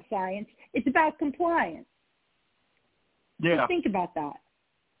not about science. It's about compliance. Yeah. Just think about that.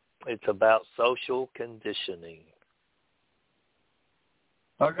 It's about social conditioning.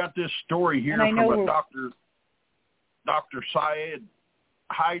 I got this story here from a Dr. Syed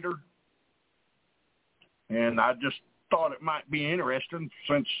Haider, and I just thought it might be interesting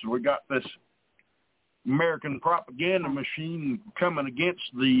since we got this American propaganda machine coming against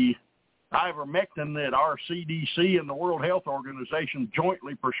the ivermectin that our CDC and the World Health Organization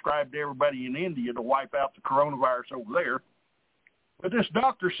jointly prescribed to everybody in India to wipe out the coronavirus over there. But this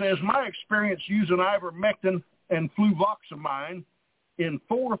doctor says, my experience using ivermectin and fluvoxamine in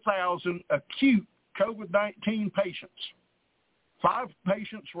 4,000 acute COVID-19 patients. 5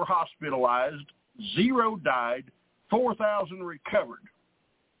 patients were hospitalized, 0 died, 4,000 recovered.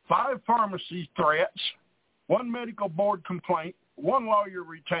 5 pharmacy threats, 1 medical board complaint, 1 lawyer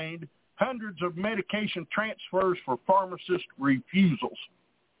retained, hundreds of medication transfers for pharmacist refusals.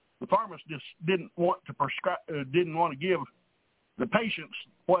 The pharmacist didn't want to give the patients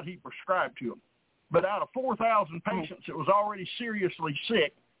what he prescribed to them. But out of 4,000 patients that was already seriously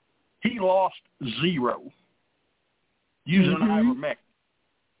sick, he lost 0 using ivermectin.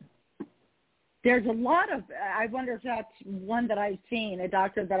 There's a lot of, I wonder if that's one that I've seen, a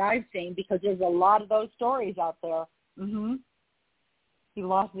doctor that I've seen, because there's a lot of those stories out there. He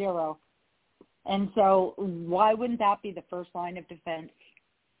lost 0. And so why wouldn't that be the first line of defense?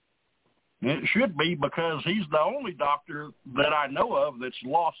 It should be, because he's the only doctor that I know of that's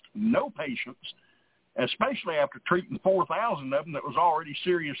lost no patients, especially after treating 4,000 of them that was already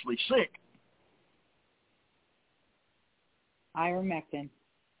seriously sick. Ivermectin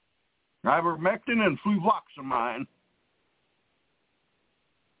and fluvoxamine.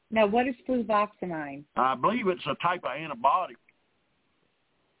 Now, what is fluvoxamine? I believe it's a type of antibiotic.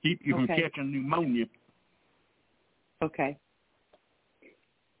 Keep you from catching pneumonia. Okay.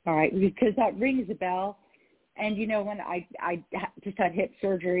 All right, because that rings a bell. And, when I just had hip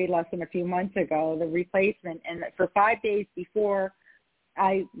surgery less than a few months ago, the replacement, and for 5 days before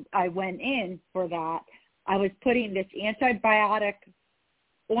I went in for that, I was putting this antibiotic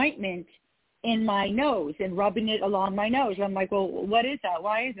ointment in my nose and rubbing it along my nose. I'm like, well, what is that?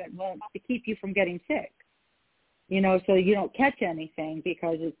 Why is it? Well, to keep you from getting sick, so you don't catch anything,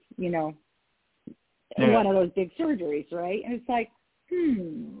 because it's, one of those big surgeries, right? And it's like,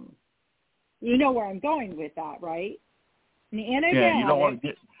 you know where I'm going with that, right? And you don't want to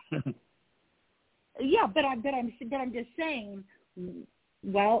get. Yeah, but I'm just saying.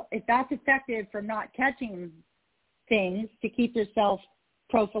 Well, if that's effective for not catching things to keep yourself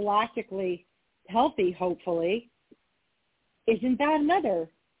prophylactically healthy, hopefully, isn't that another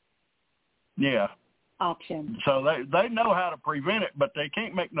option? So they know how to prevent it, but they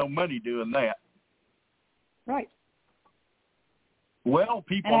can't make no money doing that. Right. Well,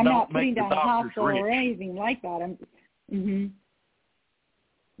 people and I'm don't not make putting the down a doctors hospital rich. or anything like that. You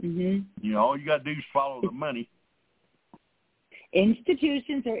know, all you got to do is follow the money.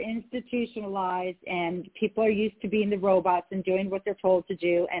 Institutions are institutionalized, and people are used to being the robots and doing what they're told to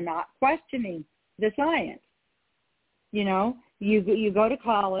do and not questioning the science. You know, you go to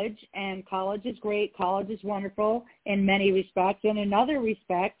college, and college is great. College is wonderful in many respects, and in other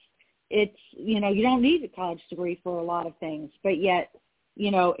respects, it's, you know, you don't need a college degree for a lot of things, but yet,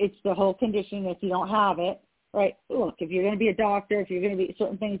 you know, it's the whole condition if you don't have it, right? Look, if you're going to be a doctor, if you're going to be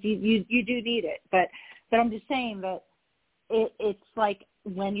certain things, you do need it. But I'm just saying that it's like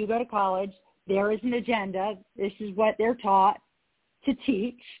when you go to college, there is an agenda. This is what they're taught to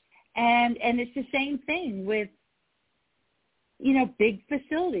teach, and it's the same thing with, you know, big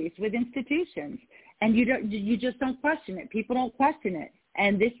facilities, with institutions, and you just don't question it. People don't question it,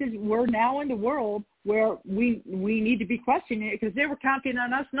 and we're now in the world where we need to be questioning it because they were counting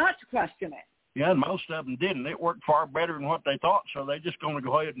on us not to question it. Yeah, and most of them didn't. It worked far better than what they thought, so they're just going to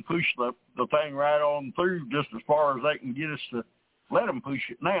go ahead and push the thing right on through just as far as they can get us to let them push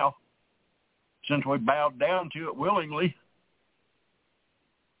it now, since we bowed down to it willingly.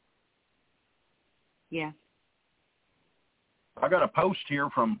 Yeah. I got a post here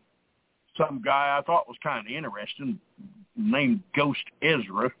from some guy I thought was kind of interesting, named Ghost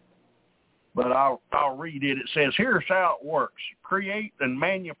Ezra, but I'll read it. It says, here's how it works. Create and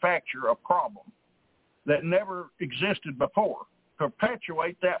manufacture a problem that never existed before.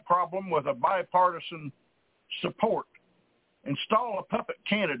 Perpetuate that problem with a bipartisan support. Install a puppet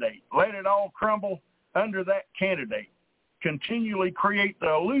candidate. Let it all crumble under that candidate. Continually create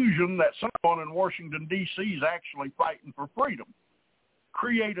the illusion that someone in Washington, D.C. is actually fighting for freedom.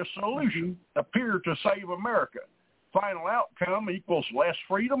 Create a solution. Appear to save America. Final outcome equals less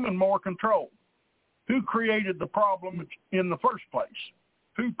freedom and more control. Who created the problem in the first place?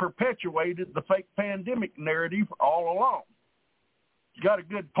 Who perpetuated the fake pandemic narrative all along? You got a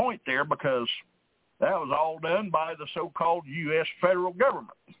good point there, because that was all done by the so-called U.S. federal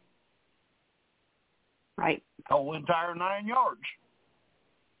government. Right. Whole entire 9 yards.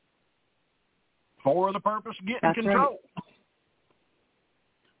 For the purpose of getting That's control. Right.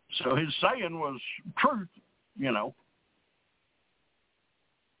 So his saying was truth, you know.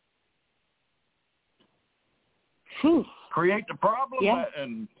 Whew. Create the problem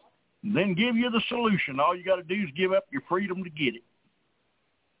and then give you the solution. All you got to do is give up your freedom to get it.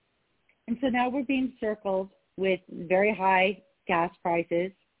 And so now we're being circled with very high gas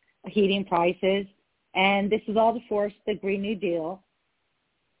prices, heating prices, and this is all to force the Green New Deal.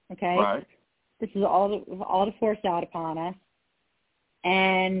 Okay? Right. This is all to force out upon us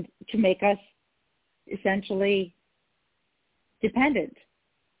and to make us essentially dependent.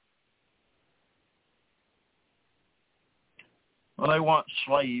 Well, they want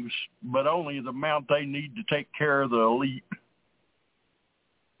slaves, but only the amount they need to take care of the elite.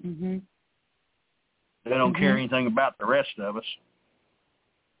 Mm-hmm. They don't care anything about the rest of us.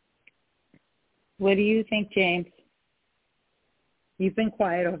 What do you think, James? You've been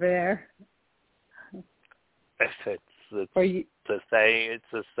quiet over there. It's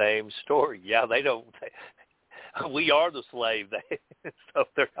the same story. Yeah, they don't. We are the slave, so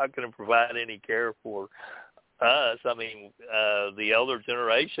they're not going to provide any care for us. I mean, the elder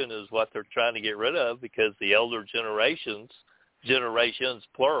generation is what they're trying to get rid of, because the elder generations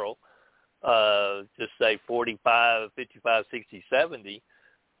plural, just say 45, 55, 60, 70,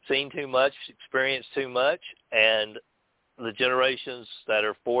 seen too much, experienced too much, and the generations that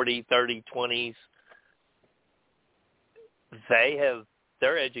are 40, 30, 20s,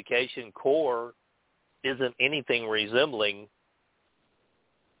 their education core isn't anything resembling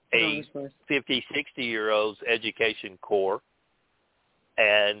a 50, 60-year-old's education core.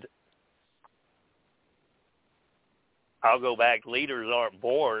 And I'll go back, leaders aren't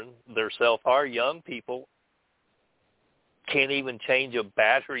born themselves. Our young people can't even change a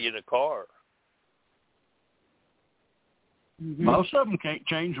battery in a car. Mm-hmm. Most of them can't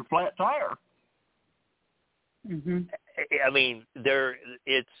change a flat tire. Mm-hmm. I mean, there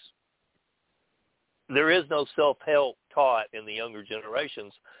is no self-help taught in the younger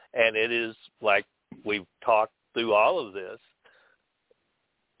generations, and it is, like we've talked through all of this,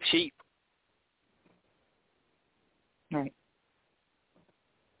 sheep. Right.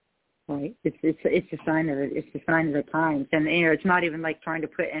 Right. It's a sign of it. It's a sign of the times, and it's not even like trying to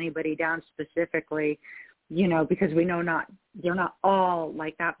put anybody down specifically, because we know they're not all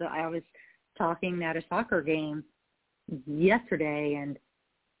like that. But I was talking at a soccer game yesterday, and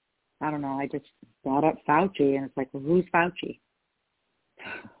I don't know. I just brought up Fauci, and it's like, well, who's Fauci?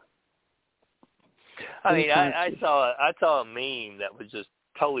 I mean, I saw a meme that was just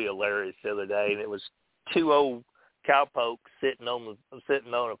totally hilarious the other day, and it was two old cowpokes sitting on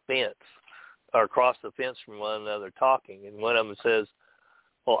a fence or across the fence from one another talking, and one of them says,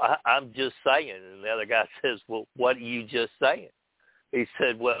 "Well, I'm just saying," and the other guy says, "Well, what are you just saying?" He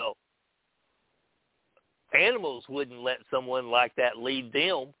said, "Well, animals wouldn't let someone like that lead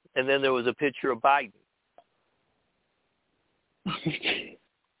them," and then there was a picture of Biden. A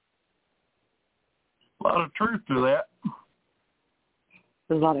lot of truth to that.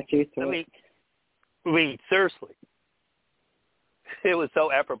 There's a lot of truth to it. I mean, seriously. It was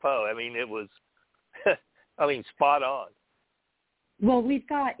so apropos. I mean, it was, spot on. Well, we've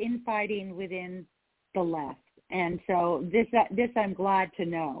got infighting within the left, and so this I'm glad to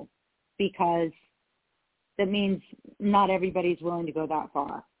know, because that means not everybody's willing to go that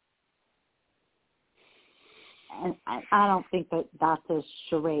far. And I don't think that that's a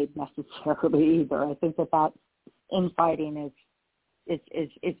charade necessarily either. I think that infighting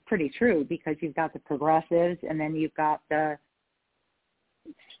is pretty true, because you've got the progressives, and then you've got the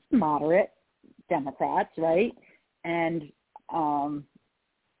moderate Democrats, right? And a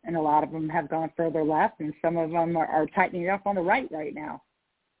lot of them have gone further left, and some of them are tightening up on the right now.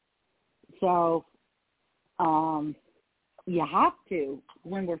 So you have to,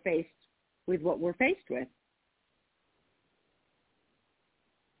 when we're faced with what we're faced with.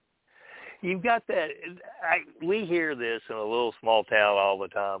 You've got that. We hear this in a little small town all the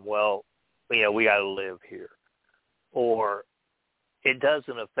time. Well, we got to live here, or it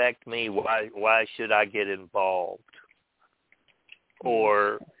doesn't affect me. Why should I get involved?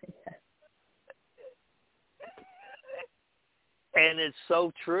 Or, and it's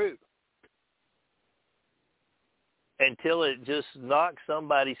so true. Until it just knocks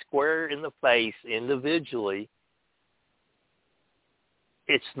somebody square in the face individually,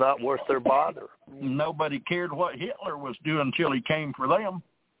 it's not worth their bother. Nobody cared what Hitler was doing until he came for them.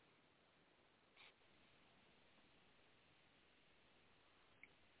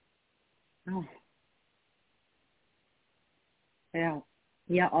 Oh.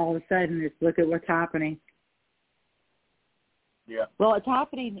 Yeah, all of a sudden, look at what's happening. Yeah. Well, it's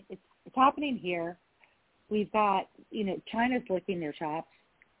happening here. We've got, China's licking their chops.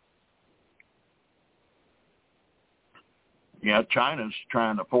 Yeah, China's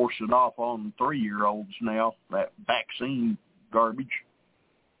trying to force it off on 3-year-olds now, that vaccine garbage.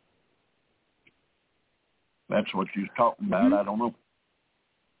 That's what you're talking about. Mm-hmm. I don't know.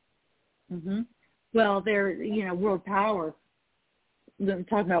 Mm-hmm. Well, they're, world power. I'm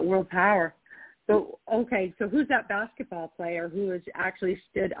talking about world power. So, okay, so who's that basketball player who has actually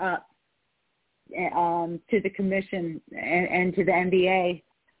stood up to the commission and to the NBA?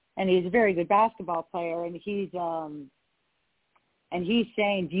 And he's a very good basketball player, and he's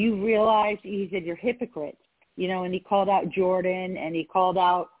saying, do you realize, he said, you're hypocrites, and he called out Jordan, and he called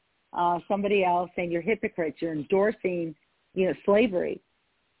out somebody else, saying you're hypocrites, you're endorsing, slavery.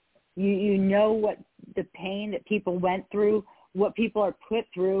 You know what the pain that people went through, what people are put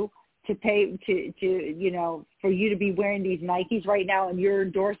through to pay to for you to be wearing these Nikes right now, and you're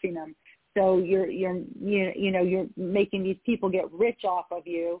endorsing them. So you're making these people get rich off of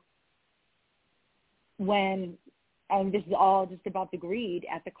you, when this is all just about the greed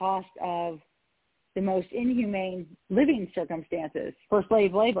at the cost of the most inhumane living circumstances for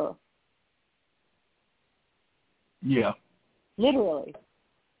slave labor. Yeah. Literally.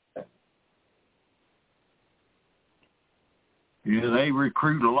 Yeah, they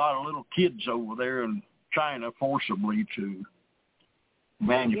recruit a lot of little kids over there in China forcibly to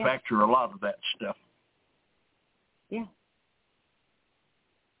manufacture a lot of that stuff. Yeah.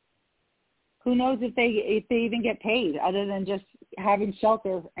 Who knows if they even get paid other than just having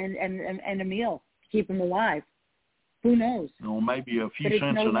shelter and a meal to keep them alive? Who knows? Well, maybe a few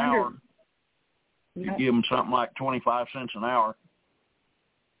cents an hour. You give them something like 25 cents an hour.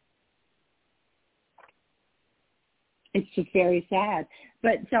 It's just very sad.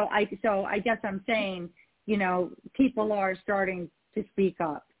 But so I guess I'm saying, people are starting to speak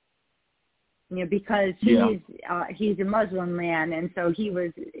up. Because he's a Muslim man, and so he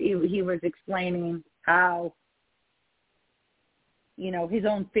was explaining how, his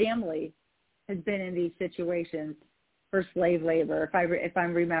own family has been in these situations for slave labor, if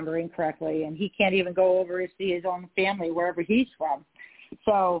I'm remembering correctly, and he can't even go over to see his own family wherever he's from.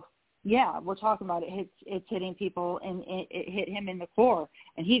 So, yeah, we're talking about it's hitting people, and it hit him in the core.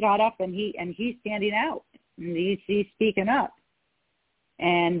 And he got up, and he's standing out, and he's speaking up.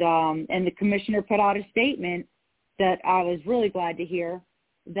 And the commissioner put out a statement that I was really glad to hear,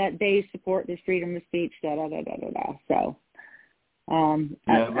 that they support this freedom of speech, da-da-da-da-da-da. So,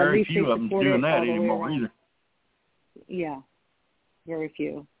 very few of them doing that anymore either. Yeah, very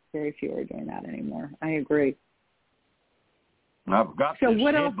few are doing that anymore. I agree. I've got so this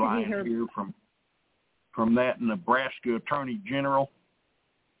what else headline did you hear from that Nebraska Attorney General.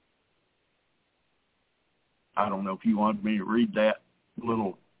 I don't know if you want me to read that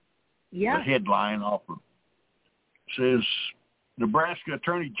little the headline off of. It says, Nebraska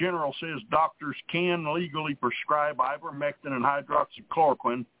Attorney General says doctors can legally prescribe ivermectin and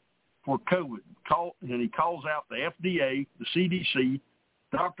hydroxychloroquine for COVID. And he calls out the FDA, the CDC,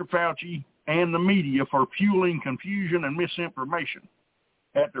 Dr. Fauci, and the media for fueling confusion and misinformation.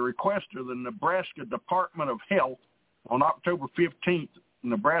 At the request of the Nebraska Department of Health, on October 15th,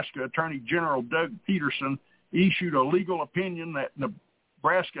 Nebraska Attorney General Doug Peterson issued a legal opinion that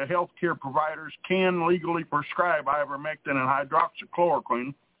Nebraska healthcare providers can legally prescribe ivermectin and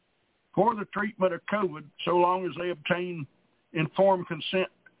hydroxychloroquine for the treatment of COVID so long as they obtain informed consent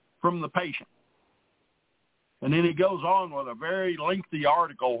from the patient. And then he goes on with a very lengthy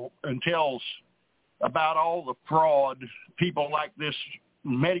article and tells about all the fraud. People like this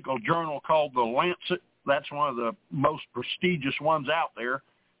medical journal called The Lancet. That's one of the most prestigious ones out there.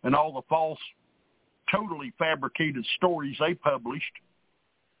 And all the false, totally fabricated stories they published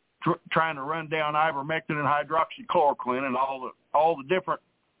trying to run down ivermectin and hydroxychloroquine and all the different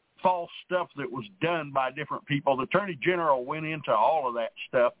false stuff that was done by different people. The Attorney General went into all of that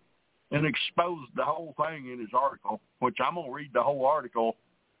stuff and exposed the whole thing in his article, which I'm going to read the whole article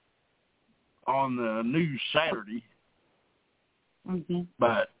on the news Saturday. Mm-hmm.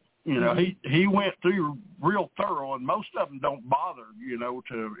 But, he went through real thorough, and most of them don't bother,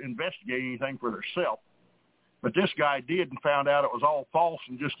 to investigate anything for themselves. But this guy did and found out it was all false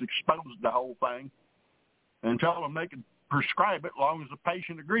and just exposed the whole thing and told them they could prescribe it as long as the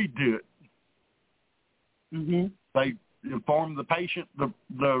patient agreed to it. Mm-hmm. They informed the patient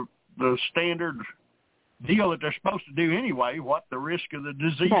the standard deal that they're supposed to do anyway, what the risk of the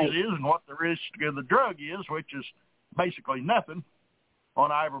disease is and what the risk of the drug is, which is basically nothing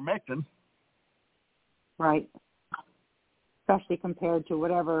on ivermectin. Right. Especially compared to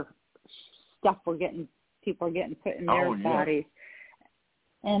whatever stuff people are getting put in their bodies.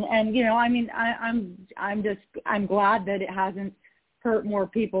 And I'm glad that it hasn't hurt more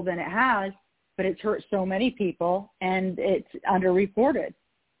people than it has, but it's hurt so many people, and it's underreported.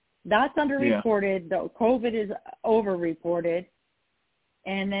 That's underreported. Though COVID is overreported.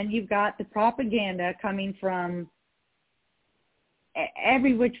 And then you've got the propaganda coming from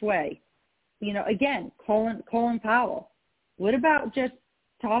every which way. Again, Colin Powell. What about just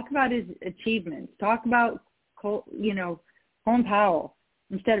talk about his achievements? Talk about, Colin Powell,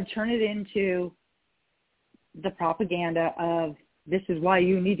 instead of turn it into the propaganda of this is why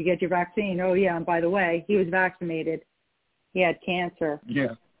you need to get your vaccine. Oh, yeah, and by the way, he was vaccinated. He had cancer.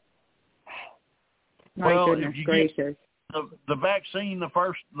 Yeah. My goodness gracious. The vaccine, the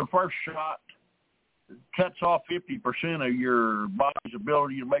first shot cuts off 50% of your body's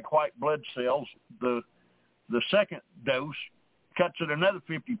ability to make white blood cells. The second dose cuts it another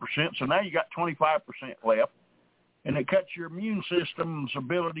 50%, so now you got 25% left. And it cuts your immune system's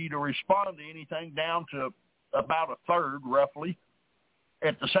ability to respond to anything down to about a third, roughly,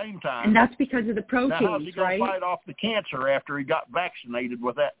 at the same time. And that's because of the proteins, now, how's he going to fight off the cancer after he got vaccinated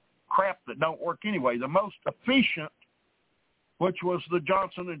with that crap that don't work anyway? The most efficient, which was the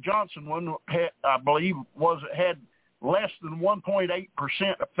Johnson & Johnson one, I believe, had less than 1.8%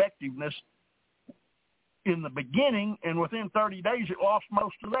 effectiveness in the beginning, and within 30 days it lost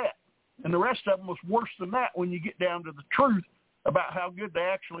most of that. And the rest of them was worse than that when you get down to the truth about how good they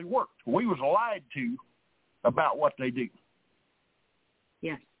actually worked. We was lied to about what they do.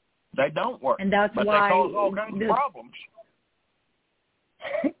 Yes. They don't work. And that's but why they cause all kinds of problems.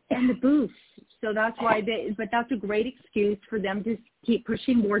 And the boost. So that's why but that's a great excuse for them to keep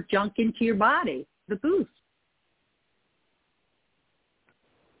pushing more junk into your body, the boost.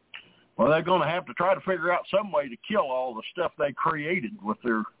 Well, they're going to have to try to figure out some way to kill all the stuff they created with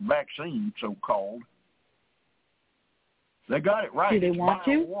their vaccine, so-called. They got it right. Do they it's want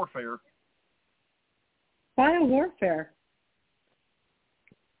to? Biowarfare. Biowarfare.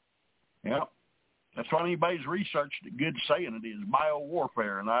 Yeah. That's what anybody's researched it good saying it is,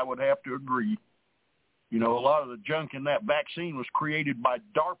 biowarfare, and I would have to agree. You know, a lot of the junk in that vaccine was created by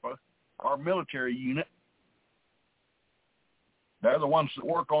DARPA, our military unit. They're the ones that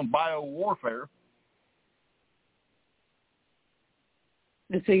work on biowarfare.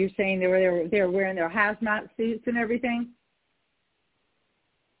 So you're saying they were wearing their hazmat suits and everything?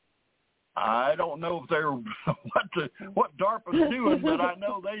 I don't know if they're what DARPA's doing, but I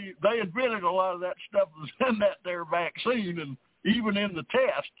know they invented a lot of that stuff that's in that their vaccine and even in the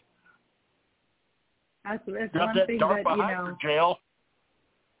test. That's got one that thing DARPA that, you know, hydrogel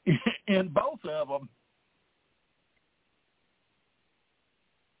in both of them.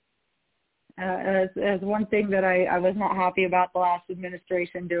 As one thing that I was not happy about the last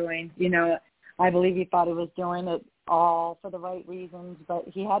administration doing. You know, I believe he thought he was doing it all for the right reasons, but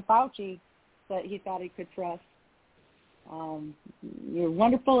he had Fauci that he thought he could trust. You're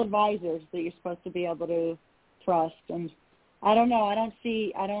wonderful advisors that you're supposed to be able to trust, and I don't know. I don't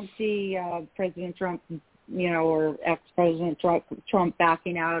see President Trump, you know, or ex-President Trump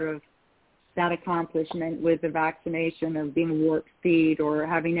backing out of that accomplishment with the vaccination of being warp speed or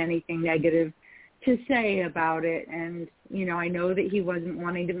having anything negative to say about it. And, you know, I know that he wasn't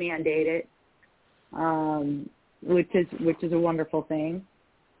wanting to mandate it, which is a wonderful thing.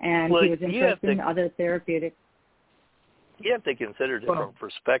 And he was interested in other therapeutics. You have to consider different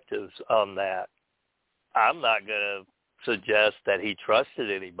perspectives on that. I'm not going to suggest that he trusted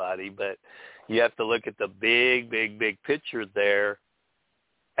anybody, but you have to look at the big picture there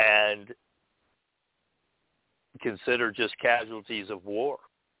and consider just casualties of war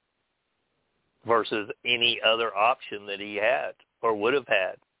versus any other option that he had or would have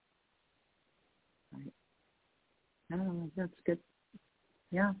had. Oh, that's good.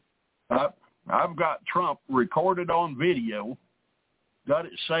 Yeah. I've got Trump recorded on video, got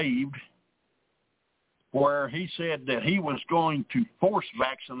it saved, where he said that he was going to force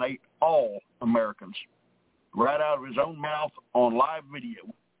vaccinate all Americans right out of his own mouth on live video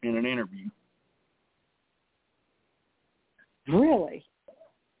in an interview. Really?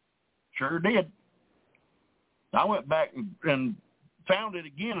 Sure did. I went back and found it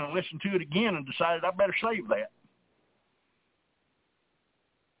again and listened to it again and decided I better save that.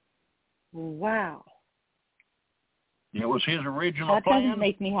 Wow. It was his original plan. That doesn't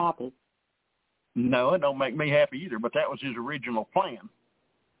make me happy. No, it don't make me happy either, but that was his original plan.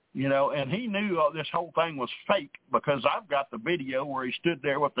 You know, and he knew this whole thing was fake because I've got the video where he stood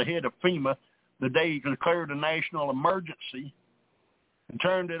there with the head of FEMA the day he declared a national emergency and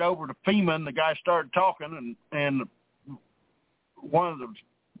turned it over to FEMA, and the guy started talking, and one of the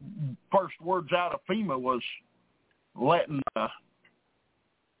first words out of FEMA was letting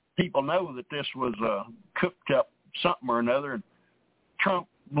people know that this was cooked up something or another, and Trump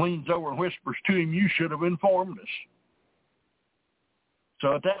leans over and whispers to him, "You should have informed us."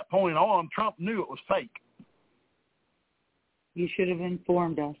 So at that point on, Trump knew it was fake. You should have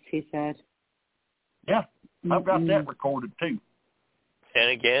informed us, he said. Yeah, I've got that recorded too.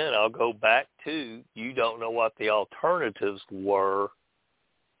 And again, I'll go back to, you don't know what the alternatives were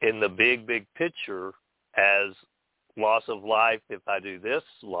in the big picture as loss of life if I do this,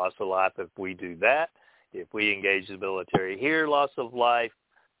 loss of life if we do that, if we engage the military here, loss of life,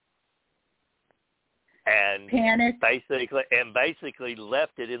 and panic. basically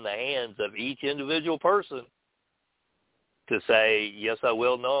left it in the hands of each individual person to say, yes, I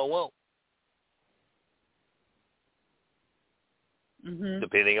will, no, I won't. Mm-hmm.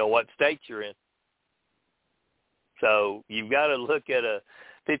 Depending on what state you're in. So you've got to look at a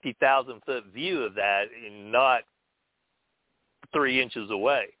 50,000-foot view of that and not 3 inches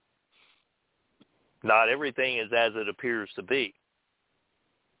away. Not everything is as it appears to be.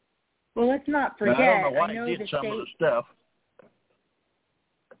 Well, let's not forget. Now, I don't know why he did some of the stuff.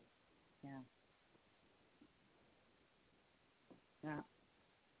 Yeah. Yeah.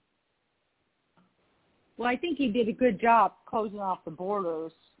 Well, I think he did a good job closing off the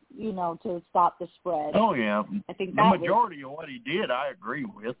borders, you know, to stop the spread. Oh, yeah. I think the majority of what he did, I agree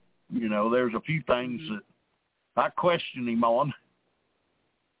with. You know, there's a few things that I question him on.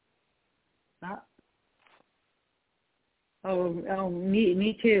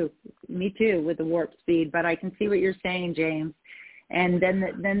 Me too. Me too with the warp speed. But I can see what you're saying, James. And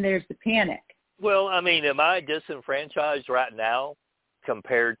then there's the panic. Well, I mean, am I disenfranchised right now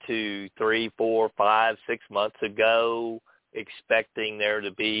compared to 3, 4, 5, 6 months ago, expecting there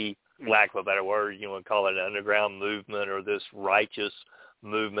to be, lack of a better word, you want to call it an underground movement or this righteous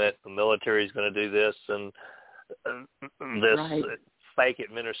movement, the military is going to do this and this fake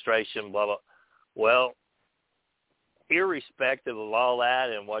administration, blah, blah. Well, irrespective of all that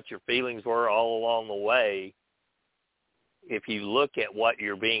and what your feelings were all along the way, if you look at what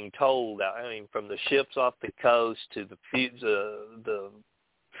you're being told, I mean, from the ships off the coast to the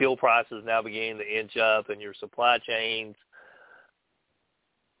fuel prices now beginning to inch up in your supply chains,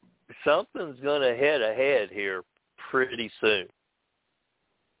 something's going to head ahead here pretty soon.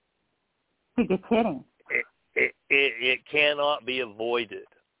 I think it's hitting. It cannot be avoided.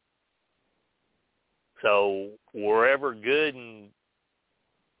 So wherever good and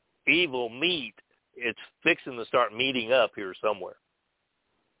evil meet, it's fixing to start meeting up here somewhere.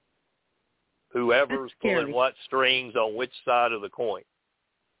 Whoever's pulling what strings on which side of the coin.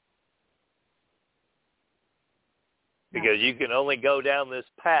 Because you can only go down this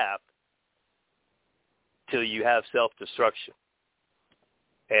path till you have self-destruction.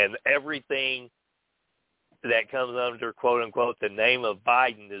 And everything that comes under, quote unquote, the name of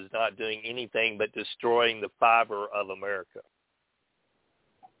Biden is not doing anything but destroying the fiber of America.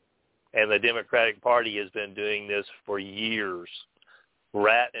 And the Democratic Party has been doing this for years,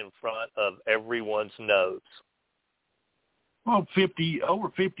 right in front of everyone's nose. Well, over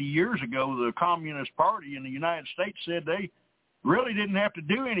 50 years ago, the Communist Party in the United States said they really didn't have to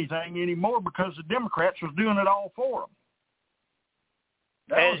do anything anymore because the Democrats was doing it all for them.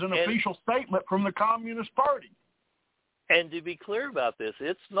 That was an official statement from the Communist Party. And to be clear about this,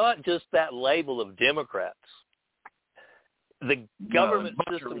 it's not just that label of Democrats. The government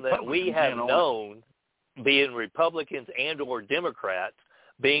system that we have known, being Republicans and or Democrats,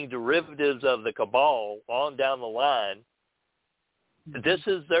 being derivatives of the cabal on down the line, this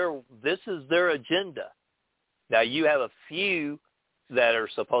is their agenda. Now, you have a few that are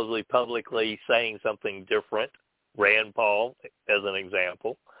supposedly publicly saying something different, Rand Paul as an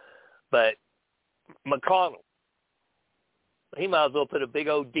example, but McConnell, he might as well put a big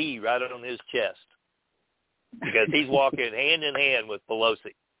old D right on his chest because he's walking hand in hand with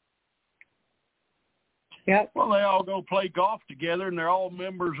Pelosi. Yep. Well, they all go play golf together, and they're all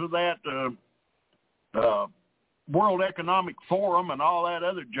members of that World Economic Forum and all that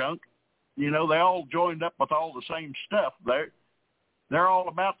other junk. You know, they all joined up with all the same stuff. They're all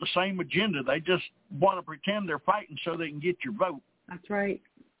about the same agenda. They just want to pretend they're fighting so they can get your vote. That's right.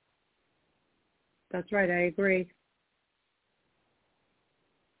 That's right. I agree.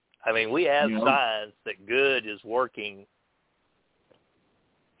 I mean, we have signs that good is working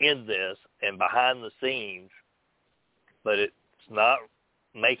in this and behind the scenes, but it's not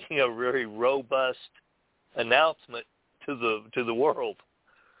making a very robust announcement to the world.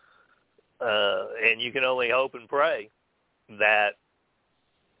 And you can only hope and pray that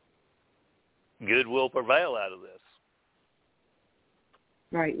good will prevail out of this.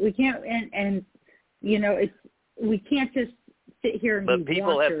 Right. We can't, and you know, we can't just sit here and but be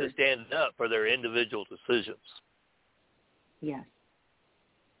people watchers. have to stand up for their individual decisions. Yes.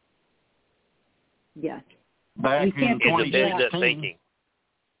 Yes. Back in 2016,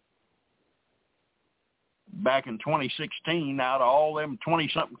 back in 2016, out of all them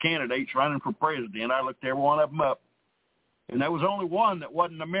 20-something candidates running for president, I looked every one of them up, and there was only one that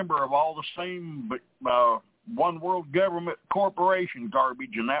wasn't a member of all the same one world government corporation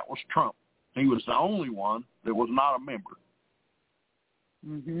garbage, and that was Trump. He was the only one that was not a member.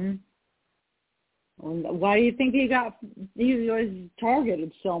 Mhm. Why do you think he was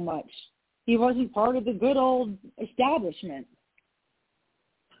targeted so much? He wasn't part of the good old establishment.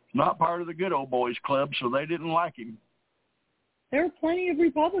 Not part of the good old boys club, so they didn't like him. There were plenty of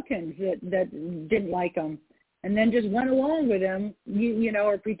Republicans that didn't like him and then just went along with him, you know,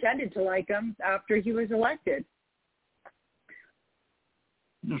 or pretended to like him after he was elected.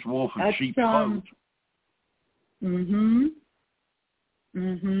 Just wolf in sheep clothes.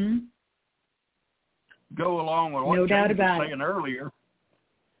 Go along with what James was saying earlier.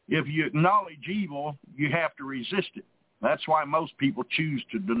 If you acknowledge evil, you have to resist it. That's why most people choose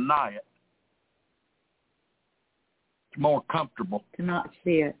to deny it. It's more comfortable. To not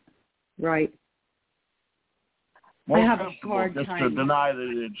see it. Right. More I have comfortable a hard just time to deny that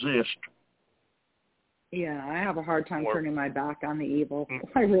it exists. Yeah, I have a hard time turning my back on the evil.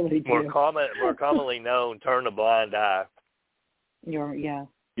 I really do. More commonly known, turn a blind eye. Yeah.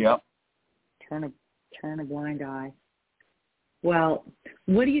 Yep. Turn a blind eye. Well,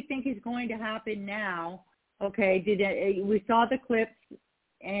 what do you think is going to happen now? Okay, we saw the clips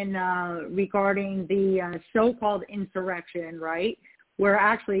and regarding the so-called insurrection, right? Where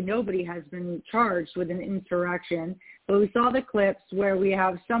actually nobody has been charged with an insurrection. But we saw the clips where we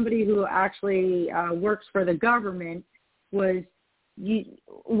have somebody who actually works for the government was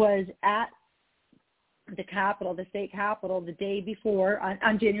at the Capitol, the state Capitol, the day before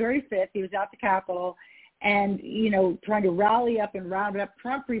on January 5th. He was at the Capitol, and, trying to rally up and round up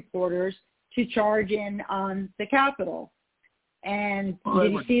Trump reporters to charge in on the Capitol. And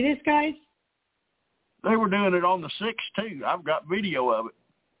did you see this, guys? They were doing it on the 6th, too. I've got video of it.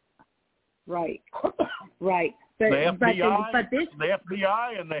 Right. Right. The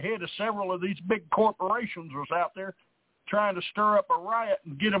FBI and the head of several of these big corporations was out there trying to stir up a riot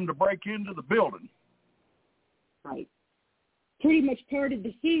and get them to break into the building. Right. Pretty much parted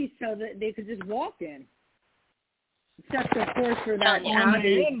the seas so that they could just walk in. Except, of course, for that. In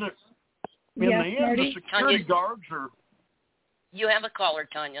the end, the security guards are... You have a caller,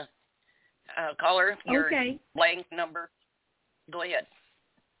 Tanya. Caller, your blank number. Go ahead.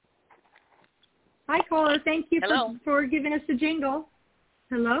 Hi, caller. Thank you for giving us the jingle.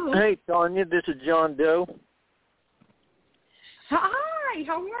 Hello. Hey, Tanya. This is John Doe. Hi.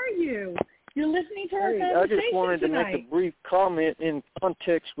 How are you? You're listening to our conversation I just wanted to make a brief comment in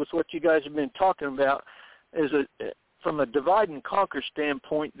context with what you guys have been talking about. From a divide and conquer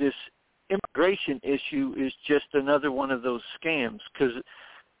standpoint, this immigration issue is just another one of those scams, because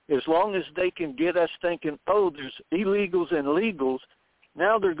as long as they can get us thinking, there's illegals and legals,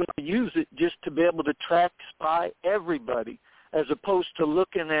 now they're going to use it just to be able to track, spy everybody, as opposed to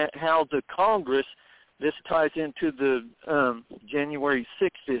looking at how the Congress, this ties into the January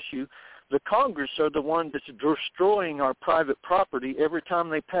 6th issue, the Congress are the one that's destroying our private property every time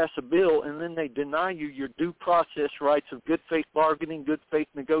they pass a bill, and then they deny you your due process rights of good faith bargaining, good faith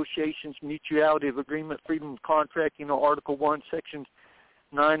negotiations, mutuality of agreement, freedom of contract, Article 1, Sections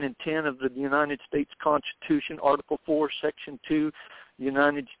 9 and 10 of the United States Constitution, Article 4, Section 2,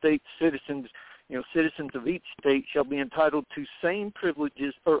 United States citizens, citizens of each state shall be entitled to same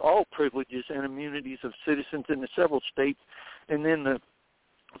privileges or all privileges and immunities of citizens in the several states. And then the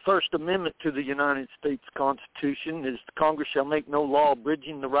First Amendment to the United States Constitution is Congress shall make no law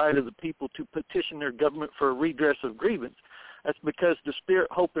abridging the right of the people to petition their government for a redress of grievance. That's because the spirit,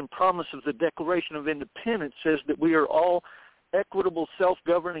 hope, and promise of the Declaration of Independence says that we are all equitable,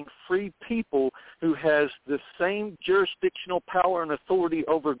 self-governing, free people who has the same jurisdictional power and authority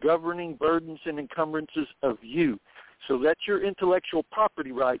over governing burdens and encumbrances of you. So that's your intellectual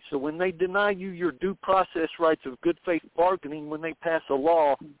property right. So when they deny you your due process rights of good faith bargaining, when they pass a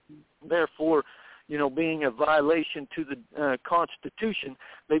law, therefore, being a violation to the Constitution,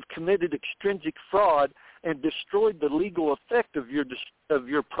 they've committed extrinsic fraud and destroyed the legal effect of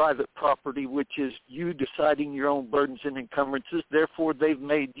your private property, which is you deciding your own burdens and encumbrances. Therefore, they've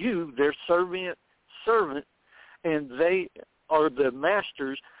made you their servant, and they are the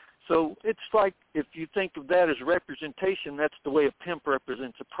masters. So it's like, if you think of that as representation, that's the way a pimp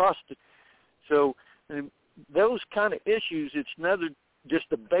represents a prostitute. So those kind of issues, it's just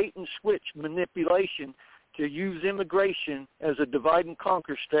a bait and switch manipulation to use immigration as a divide and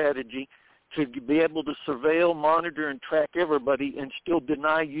conquer strategy to be able to surveil, monitor, and track everybody and still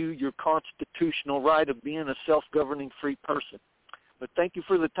deny you your constitutional right of being a self-governing free person. But thank you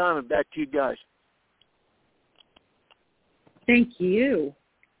for the time, and back to you guys. Thank you.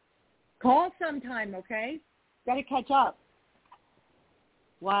 Call sometime, okay? Got to catch up.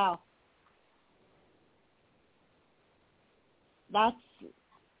 Wow. That's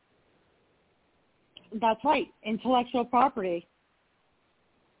right. Intellectual property.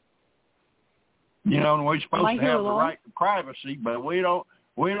 And we're supposed to have the right to privacy, but we don't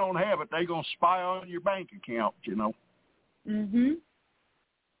have it. They're going to spy on your bank account, Mhm.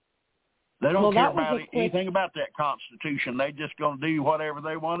 They don't care about anything about that Constitution. They just going to do whatever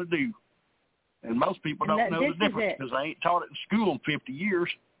they want to do. And most people don't know the difference because they ain't taught it in school in 50 years.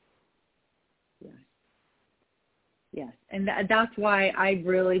 Yes. And that's why I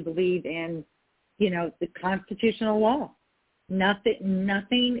really believe in, the constitutional law.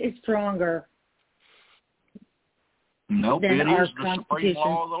 Nothing is stronger. Nope, it is the supreme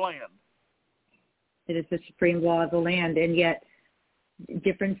law of the land. It is the supreme law of the land, and yet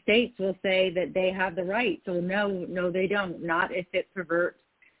different states will say that they have the right. So no, they don't. Not if it perverts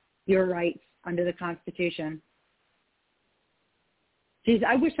your rights under the Constitution. Geez,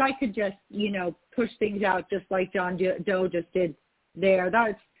 I wish I could just, push things out just like John Doe just did there.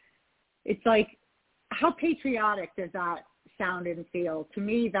 It's like, how patriotic does that sound and feel? To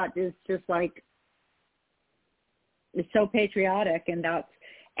me, that is just like, it's so patriotic, and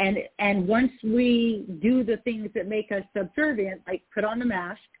once we do the things that make us subservient, like put on the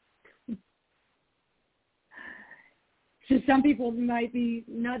mask. So some people might be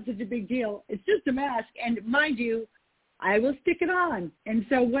not such a big deal. It's just a mask, and mind you, I will stick it on. And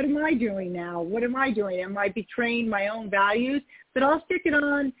so what am I doing now? What am I doing? Am I betraying my own values? But I'll stick it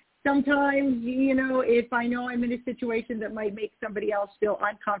on sometimes, if I know I'm in a situation that might make somebody else feel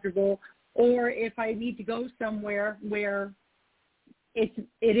uncomfortable or if I need to go somewhere where it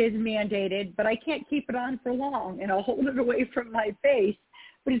is mandated, but I can't keep it on for long, and I'll hold it away from my face,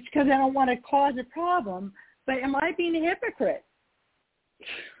 but it's because I don't want to cause a problem. But am I being a hypocrite?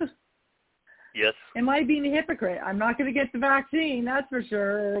 Yes. Am I being a hypocrite? I'm not going to get the vaccine, that's for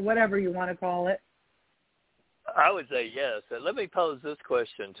sure, or whatever you want to call it. I would say yes. Let me pose this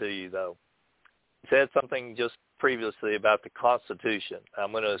question to you, though. You said something just previously about the Constitution.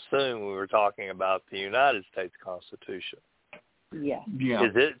 I'm going to assume we were talking about the United States Constitution. Yeah.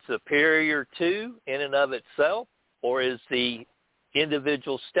 Is it superior to, in and of itself, or is the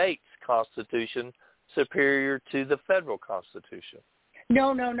individual state's Constitution superior to the federal Constitution?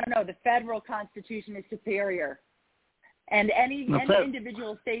 No. The federal Constitution is superior, and any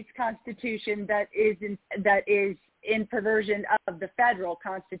individual state's Constitution that is in perversion of the federal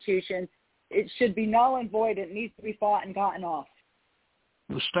Constitution, it should be null and void. It needs to be fought and gotten off.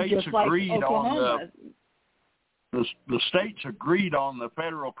 The states Just agreed like Oklahoma. on the states agreed on the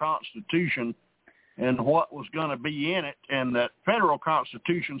federal Constitution and what was going to be in it, and the federal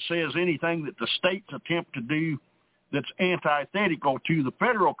Constitution says anything that the states attempt to do that's antithetical to the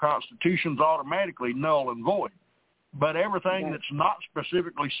federal Constitution is automatically null and void. But everything that's not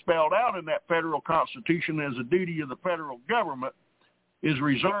specifically spelled out in that federal Constitution as a duty of the federal government is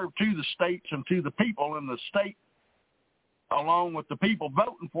reserved to the states and to the people, and the state, along with the people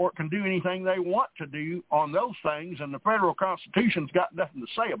voting for it, can do anything they want to do on those things, and the federal Constitution's got nothing to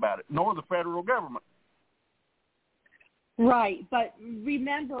say about it, nor the federal government. Right, but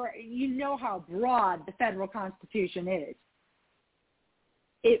remember, you know how broad the federal Constitution is.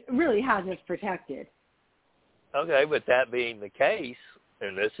 It really has us protected. Okay, but that being the case,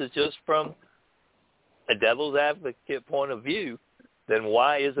 and this is just from a devil's advocate point of view, then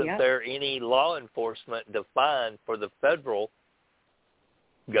why isn't there any law enforcement defined for the federal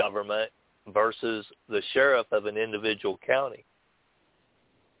government versus the sheriff of an individual county?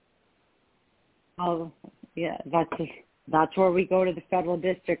 Oh, yeah, that's where we go to the federal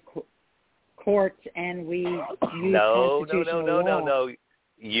district courts and we use constitutional law. No.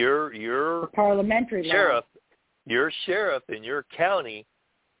 Your parliamentary sheriff, law. Your sheriff in your county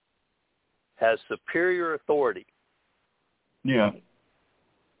has superior authority. Yeah.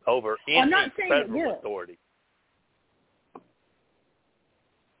 Over any federal authority.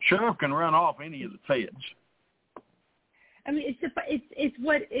 Sheriff can run off any of the feds. I mean,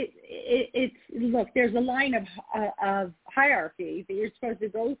 it's look, there's a line of hierarchy that you're supposed to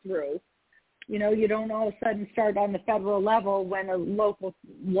go through. You know, you don't all of a sudden start on the federal level when a local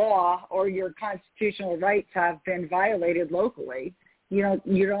law or your constitutional rights have been violated locally. You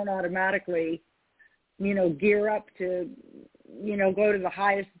don't automatically, gear up to, go to the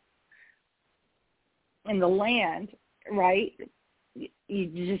highest in the land, right? You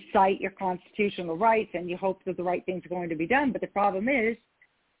just cite your constitutional rights and you hope that the right thing's going to be done. But the problem is,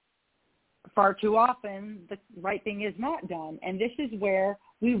 far too often, the right thing is not done. And this is where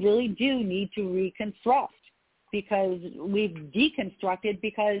we really do need to reconstruct, because we've deconstructed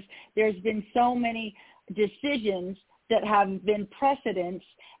because there's been so many decisions that have been precedents,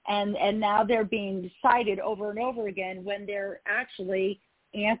 and now they're being cited over and over again when they're actually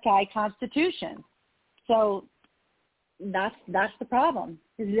anti-Constitution. So that's the problem.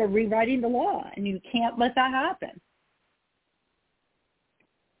 They're rewriting the law, and you can't let that happen.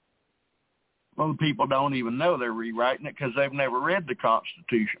 Well, people don't even know they're rewriting it because they've never read the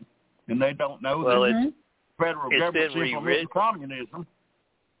Constitution, and they don't know that the federal government's implementing communism.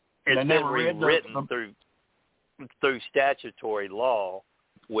 It's been rewritten through statutory law,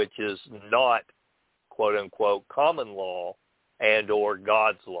 which is not, quote unquote, common law and or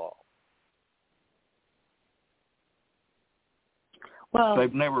God's law. Well,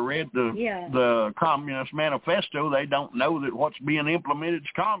 they've never read the Communist Manifesto. They don't know that what's being implemented is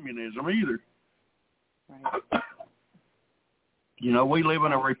communism either. Right. We live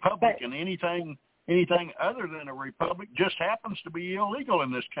in a republic, and anything other than a republic just happens to be illegal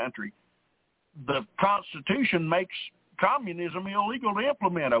in this country. The Constitution makes communism illegal to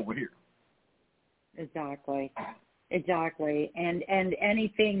implement over here. Exactly. And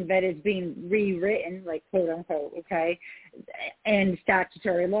anything that is being rewritten, like quote unquote, and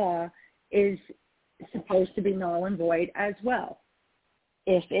statutory law is supposed to be null and void as well,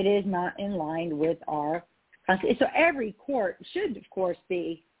 if it is not in line with our Constitution. So every court should, of course,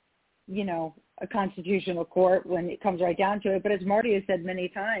 be, a constitutional court when it comes right down to it. But as Marty has said many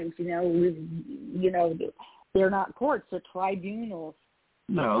times, they're not courts; they're tribunals.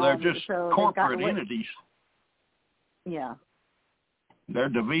 No, they're just corporate entities. Yeah. They're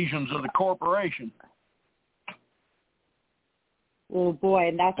divisions of the corporation. Oh boy,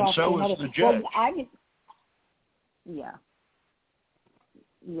 and that's also so another. Is the judge. Well,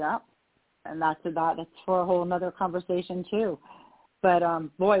 yeah, and that's for a whole another conversation too. But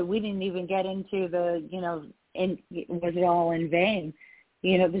boy, we didn't even get into the was it all in vain?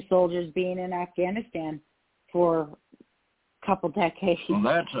 The soldiers being in Afghanistan for a couple decades.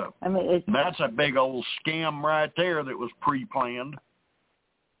 Well, that's a big old scam right there that was pre-planned.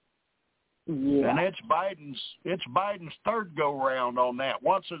 Yeah. And it's Biden's third go-round on that.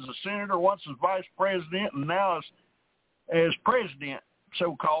 Once as a senator, once as vice president, and now as president,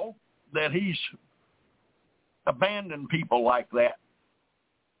 so-called, that he's abandoned people like that.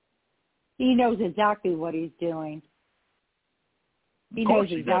 He knows exactly what he's doing. He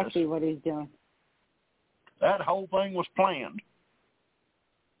knows exactly what he's doing. That whole thing was planned.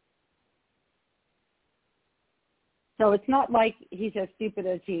 So it's not like he's as stupid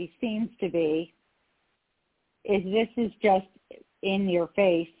as he seems to be. This is just in your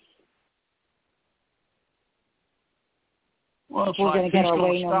face. Well, it's We're like going to get our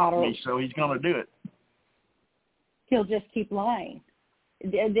way he's no going to stop matter. me, so he's going to do it. He'll just keep lying.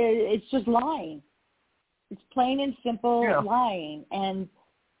 It's just lying. It's plain and simple lying. And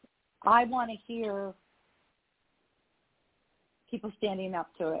I want to hear people standing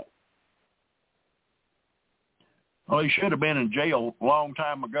up to it. Well, he should have been in jail a long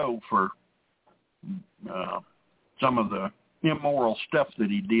time ago for some of the immoral stuff that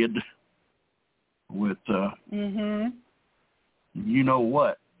he did with you know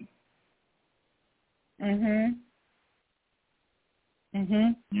what.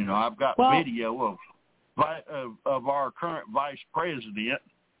 I've got video of our current vice president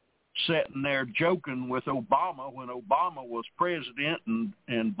sitting there joking with Obama when Obama was president and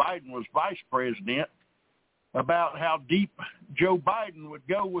Biden was vice president about how deep Joe Biden would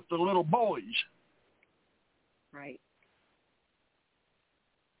go with the little boys. Right.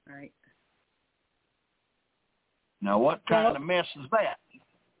 Now, what kind of mess is that?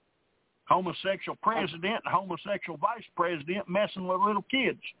 Homosexual president and homosexual vice president messing with little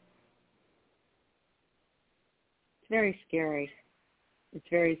kids. It's very scary. It's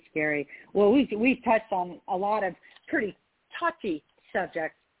very scary. Well, we've touched on a lot of pretty touchy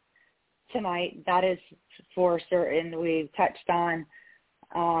subjects tonight. That is for certain. We've touched on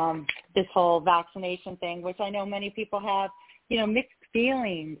this whole vaccination thing, which I know many people have, mixed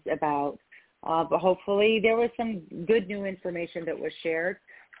feelings about. But hopefully there was some good new information that was shared.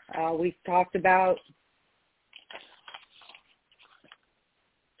 We've talked about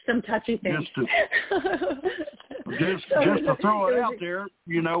some touchy things. Just to throw it out there,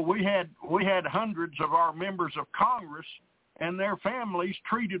 we had hundreds of our members of Congress and their families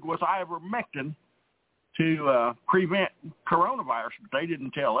treated with ivermectin to prevent coronavirus, but they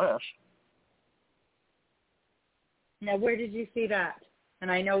didn't tell us. Now, where did you see that?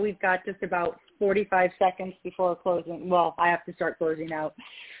 And I know we've got just about 45 seconds before closing. Well, I have to start closing out.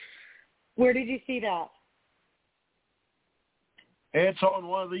 Where did you see that? It's on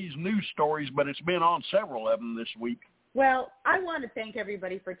one of these news stories, but it's been on several of them this week. Well, I want to thank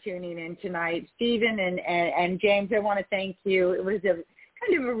everybody for tuning in tonight. Stephen and James, I want to thank you. It was a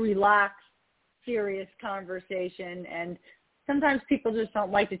kind of a relaxed, serious conversation, and sometimes people just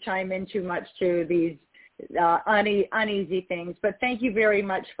don't like to chime in too much to these uneasy things. But thank you very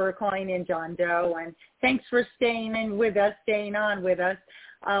much for calling in, John Doe, and thanks for staying on with us.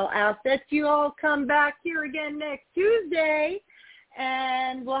 I'll ask that you all come back here again next Tuesday,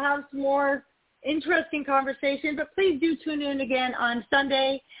 and we'll have some more interesting conversation. But please do tune in again on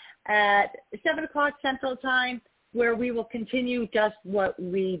Sunday at 7 o'clock Central Time, where we will continue just what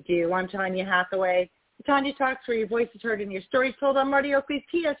we do. I'm Tanya Hathaway. Tanya Talks, where your voice is heard and your story told on Marty Oakley's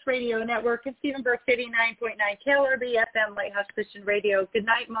TS Radio Network and Stephen Burke's 89.9 KLRB FM Lighthouse Christian Radio. Good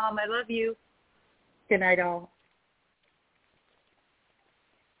night, Mom. I love you. Good night, all.